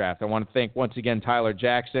NFL draft. I want to thank once again Tyler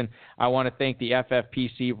Jackson. I want to thank the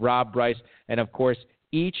FFPC, Rob Bryce, and of course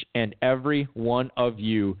each and every one of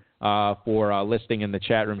you for listening in the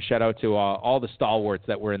chat room. Shout out to all the stalwarts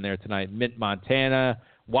that were in there tonight. Mint Montana,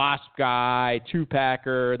 Wasp Guy,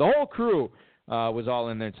 Two-Packer, the whole crew was all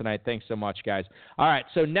in there tonight. Thanks so much, guys. All right,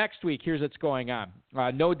 so next week, here's what's going on.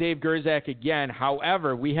 No Dave Gerzak again.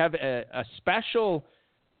 However, we have a special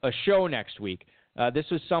show next week. This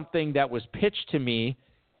was something that was pitched to me,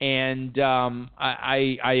 and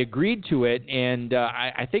I agreed to it, and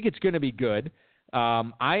I think it's going to be good.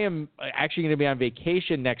 I am actually going to be on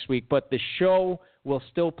vacation next week, but the show will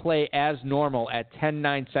still play as normal at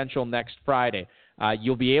 10/9 Central next Friday.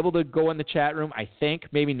 You'll be able to go in the chat room, I think.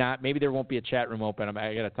 Maybe not. Maybe there won't be a chat room open.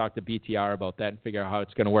 I got to talk to BTR about that and figure out how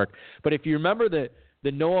it's going to work. But if you remember the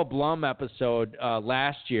Noah Blum episode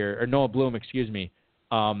last year, or Noah Bloom, excuse me,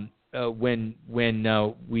 when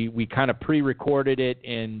we kind of pre-recorded it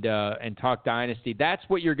and talked Dynasty. That's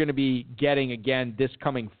what you're going to be getting again this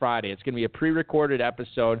coming Friday. It's going to be a pre-recorded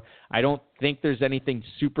episode. I don't think there's anything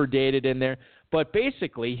super dated in there, but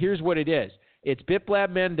basically, here's what it is. It's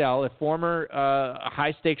Biplab Mandel, a former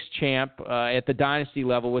high-stakes champ at the Dynasty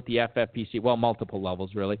level with the FFPC, well, multiple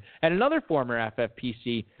levels, really, and another former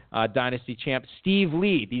FFPC Dynasty champ, Steve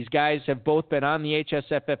Lee. These guys have both been on the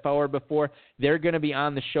HSFF Hour before. They're going to be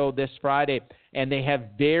on the show this Friday, and they have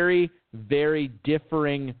very, very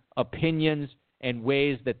differing opinions and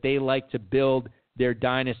ways that they like to build their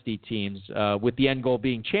Dynasty teams. With the end goal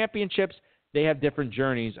being championships, they have different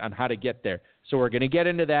journeys on how to get there. So we're going to get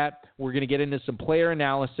into that. We're going to get into some player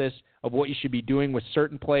analysis of what you should be doing with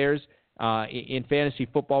certain players in fantasy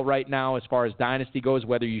football right now as far as Dynasty goes,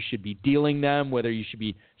 whether you should be dealing them, whether you should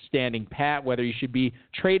be standing pat, whether you should be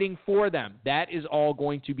trading for them. That is all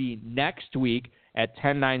going to be next week at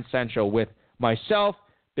 10/9 Central with myself,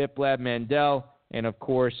 Biplab Mandel, and, of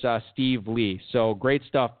course, Steve Lee. So great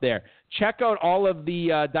stuff there. Check out all of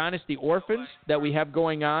the Dynasty Orphans that we have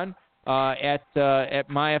going on at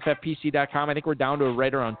myffpc.com. I think we're down to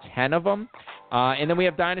right around 10 of them. And then we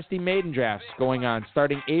have Dynasty Maiden Drafts going on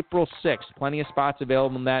starting April 6th. Plenty of spots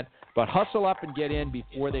available in that. But hustle up and get in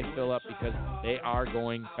before they fill up because they are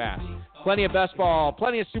going fast. Plenty of best ball,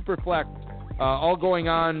 plenty of Superflex, all going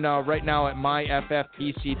on right now at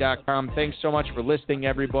myffpc.com. Thanks so much for listening,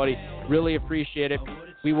 everybody. Really appreciate it.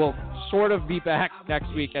 We will sort of be back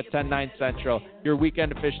next week at 10/9 Central. Your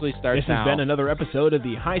weekend officially starts now. This has been another episode of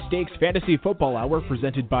the High Stakes Fantasy Football Hour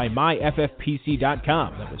presented by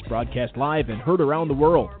myffpc.com. That was broadcast live and heard around the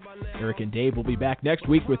world. Eric and Dave will be back next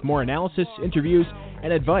week with more analysis, interviews,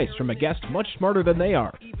 and advice from a guest much smarter than they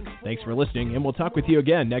are. Thanks for listening, and we'll talk with you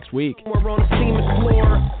again next week. We're on the team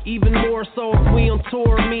floor, even more so if we on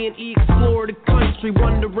tour. Me and E explore the country,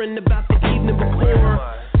 wondering about the evening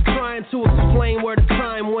before. Trying to explain where the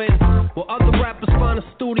time went, while other rappers find a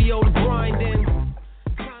studio to grind in.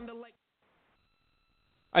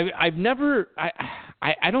 I've never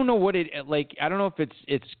I don't know what it like. I don't know if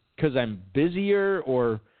it's because I'm busier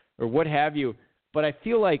or what have you. But I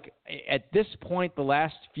feel like at this point, the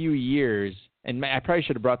last few years, and I probably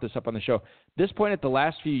should have brought this up on the show. This point at the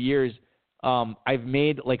last few years, I've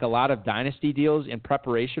made like a lot of Dynasty deals in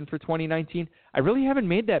preparation for 2019. I really haven't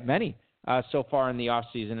made that many so far in the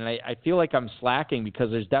offseason, and I feel like I'm slacking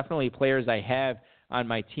because there's definitely players I have on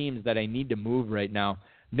my teams that I need to move right now.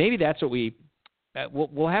 Maybe that's what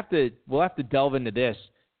we'll have to delve into this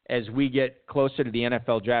as we get closer to the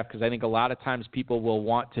NFL draft, because I think a lot of times people will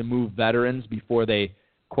want to move veterans before they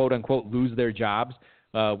quote-unquote lose their jobs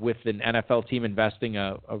with an NFL team investing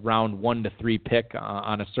a round 1 to 3 pick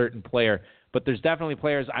on a certain player. But there's definitely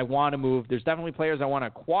players I want to move. There's definitely players I want to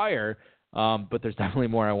acquire, but there's definitely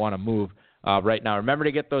more I want to move right now. Remember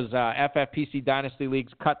to get those FFPC Dynasty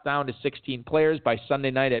Leagues cut down to 16 players by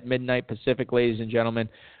Sunday night at midnight Pacific, ladies and gentlemen.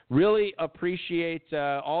 Really appreciate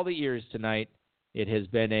all the ears tonight. It has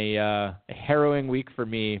been a harrowing week for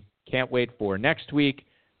me. Can't wait for next week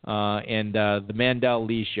and the Mandel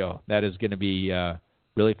Lee show. That is going to be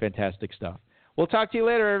really fantastic stuff. We'll talk to you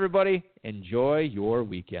later, everybody. Enjoy your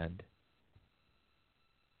weekend.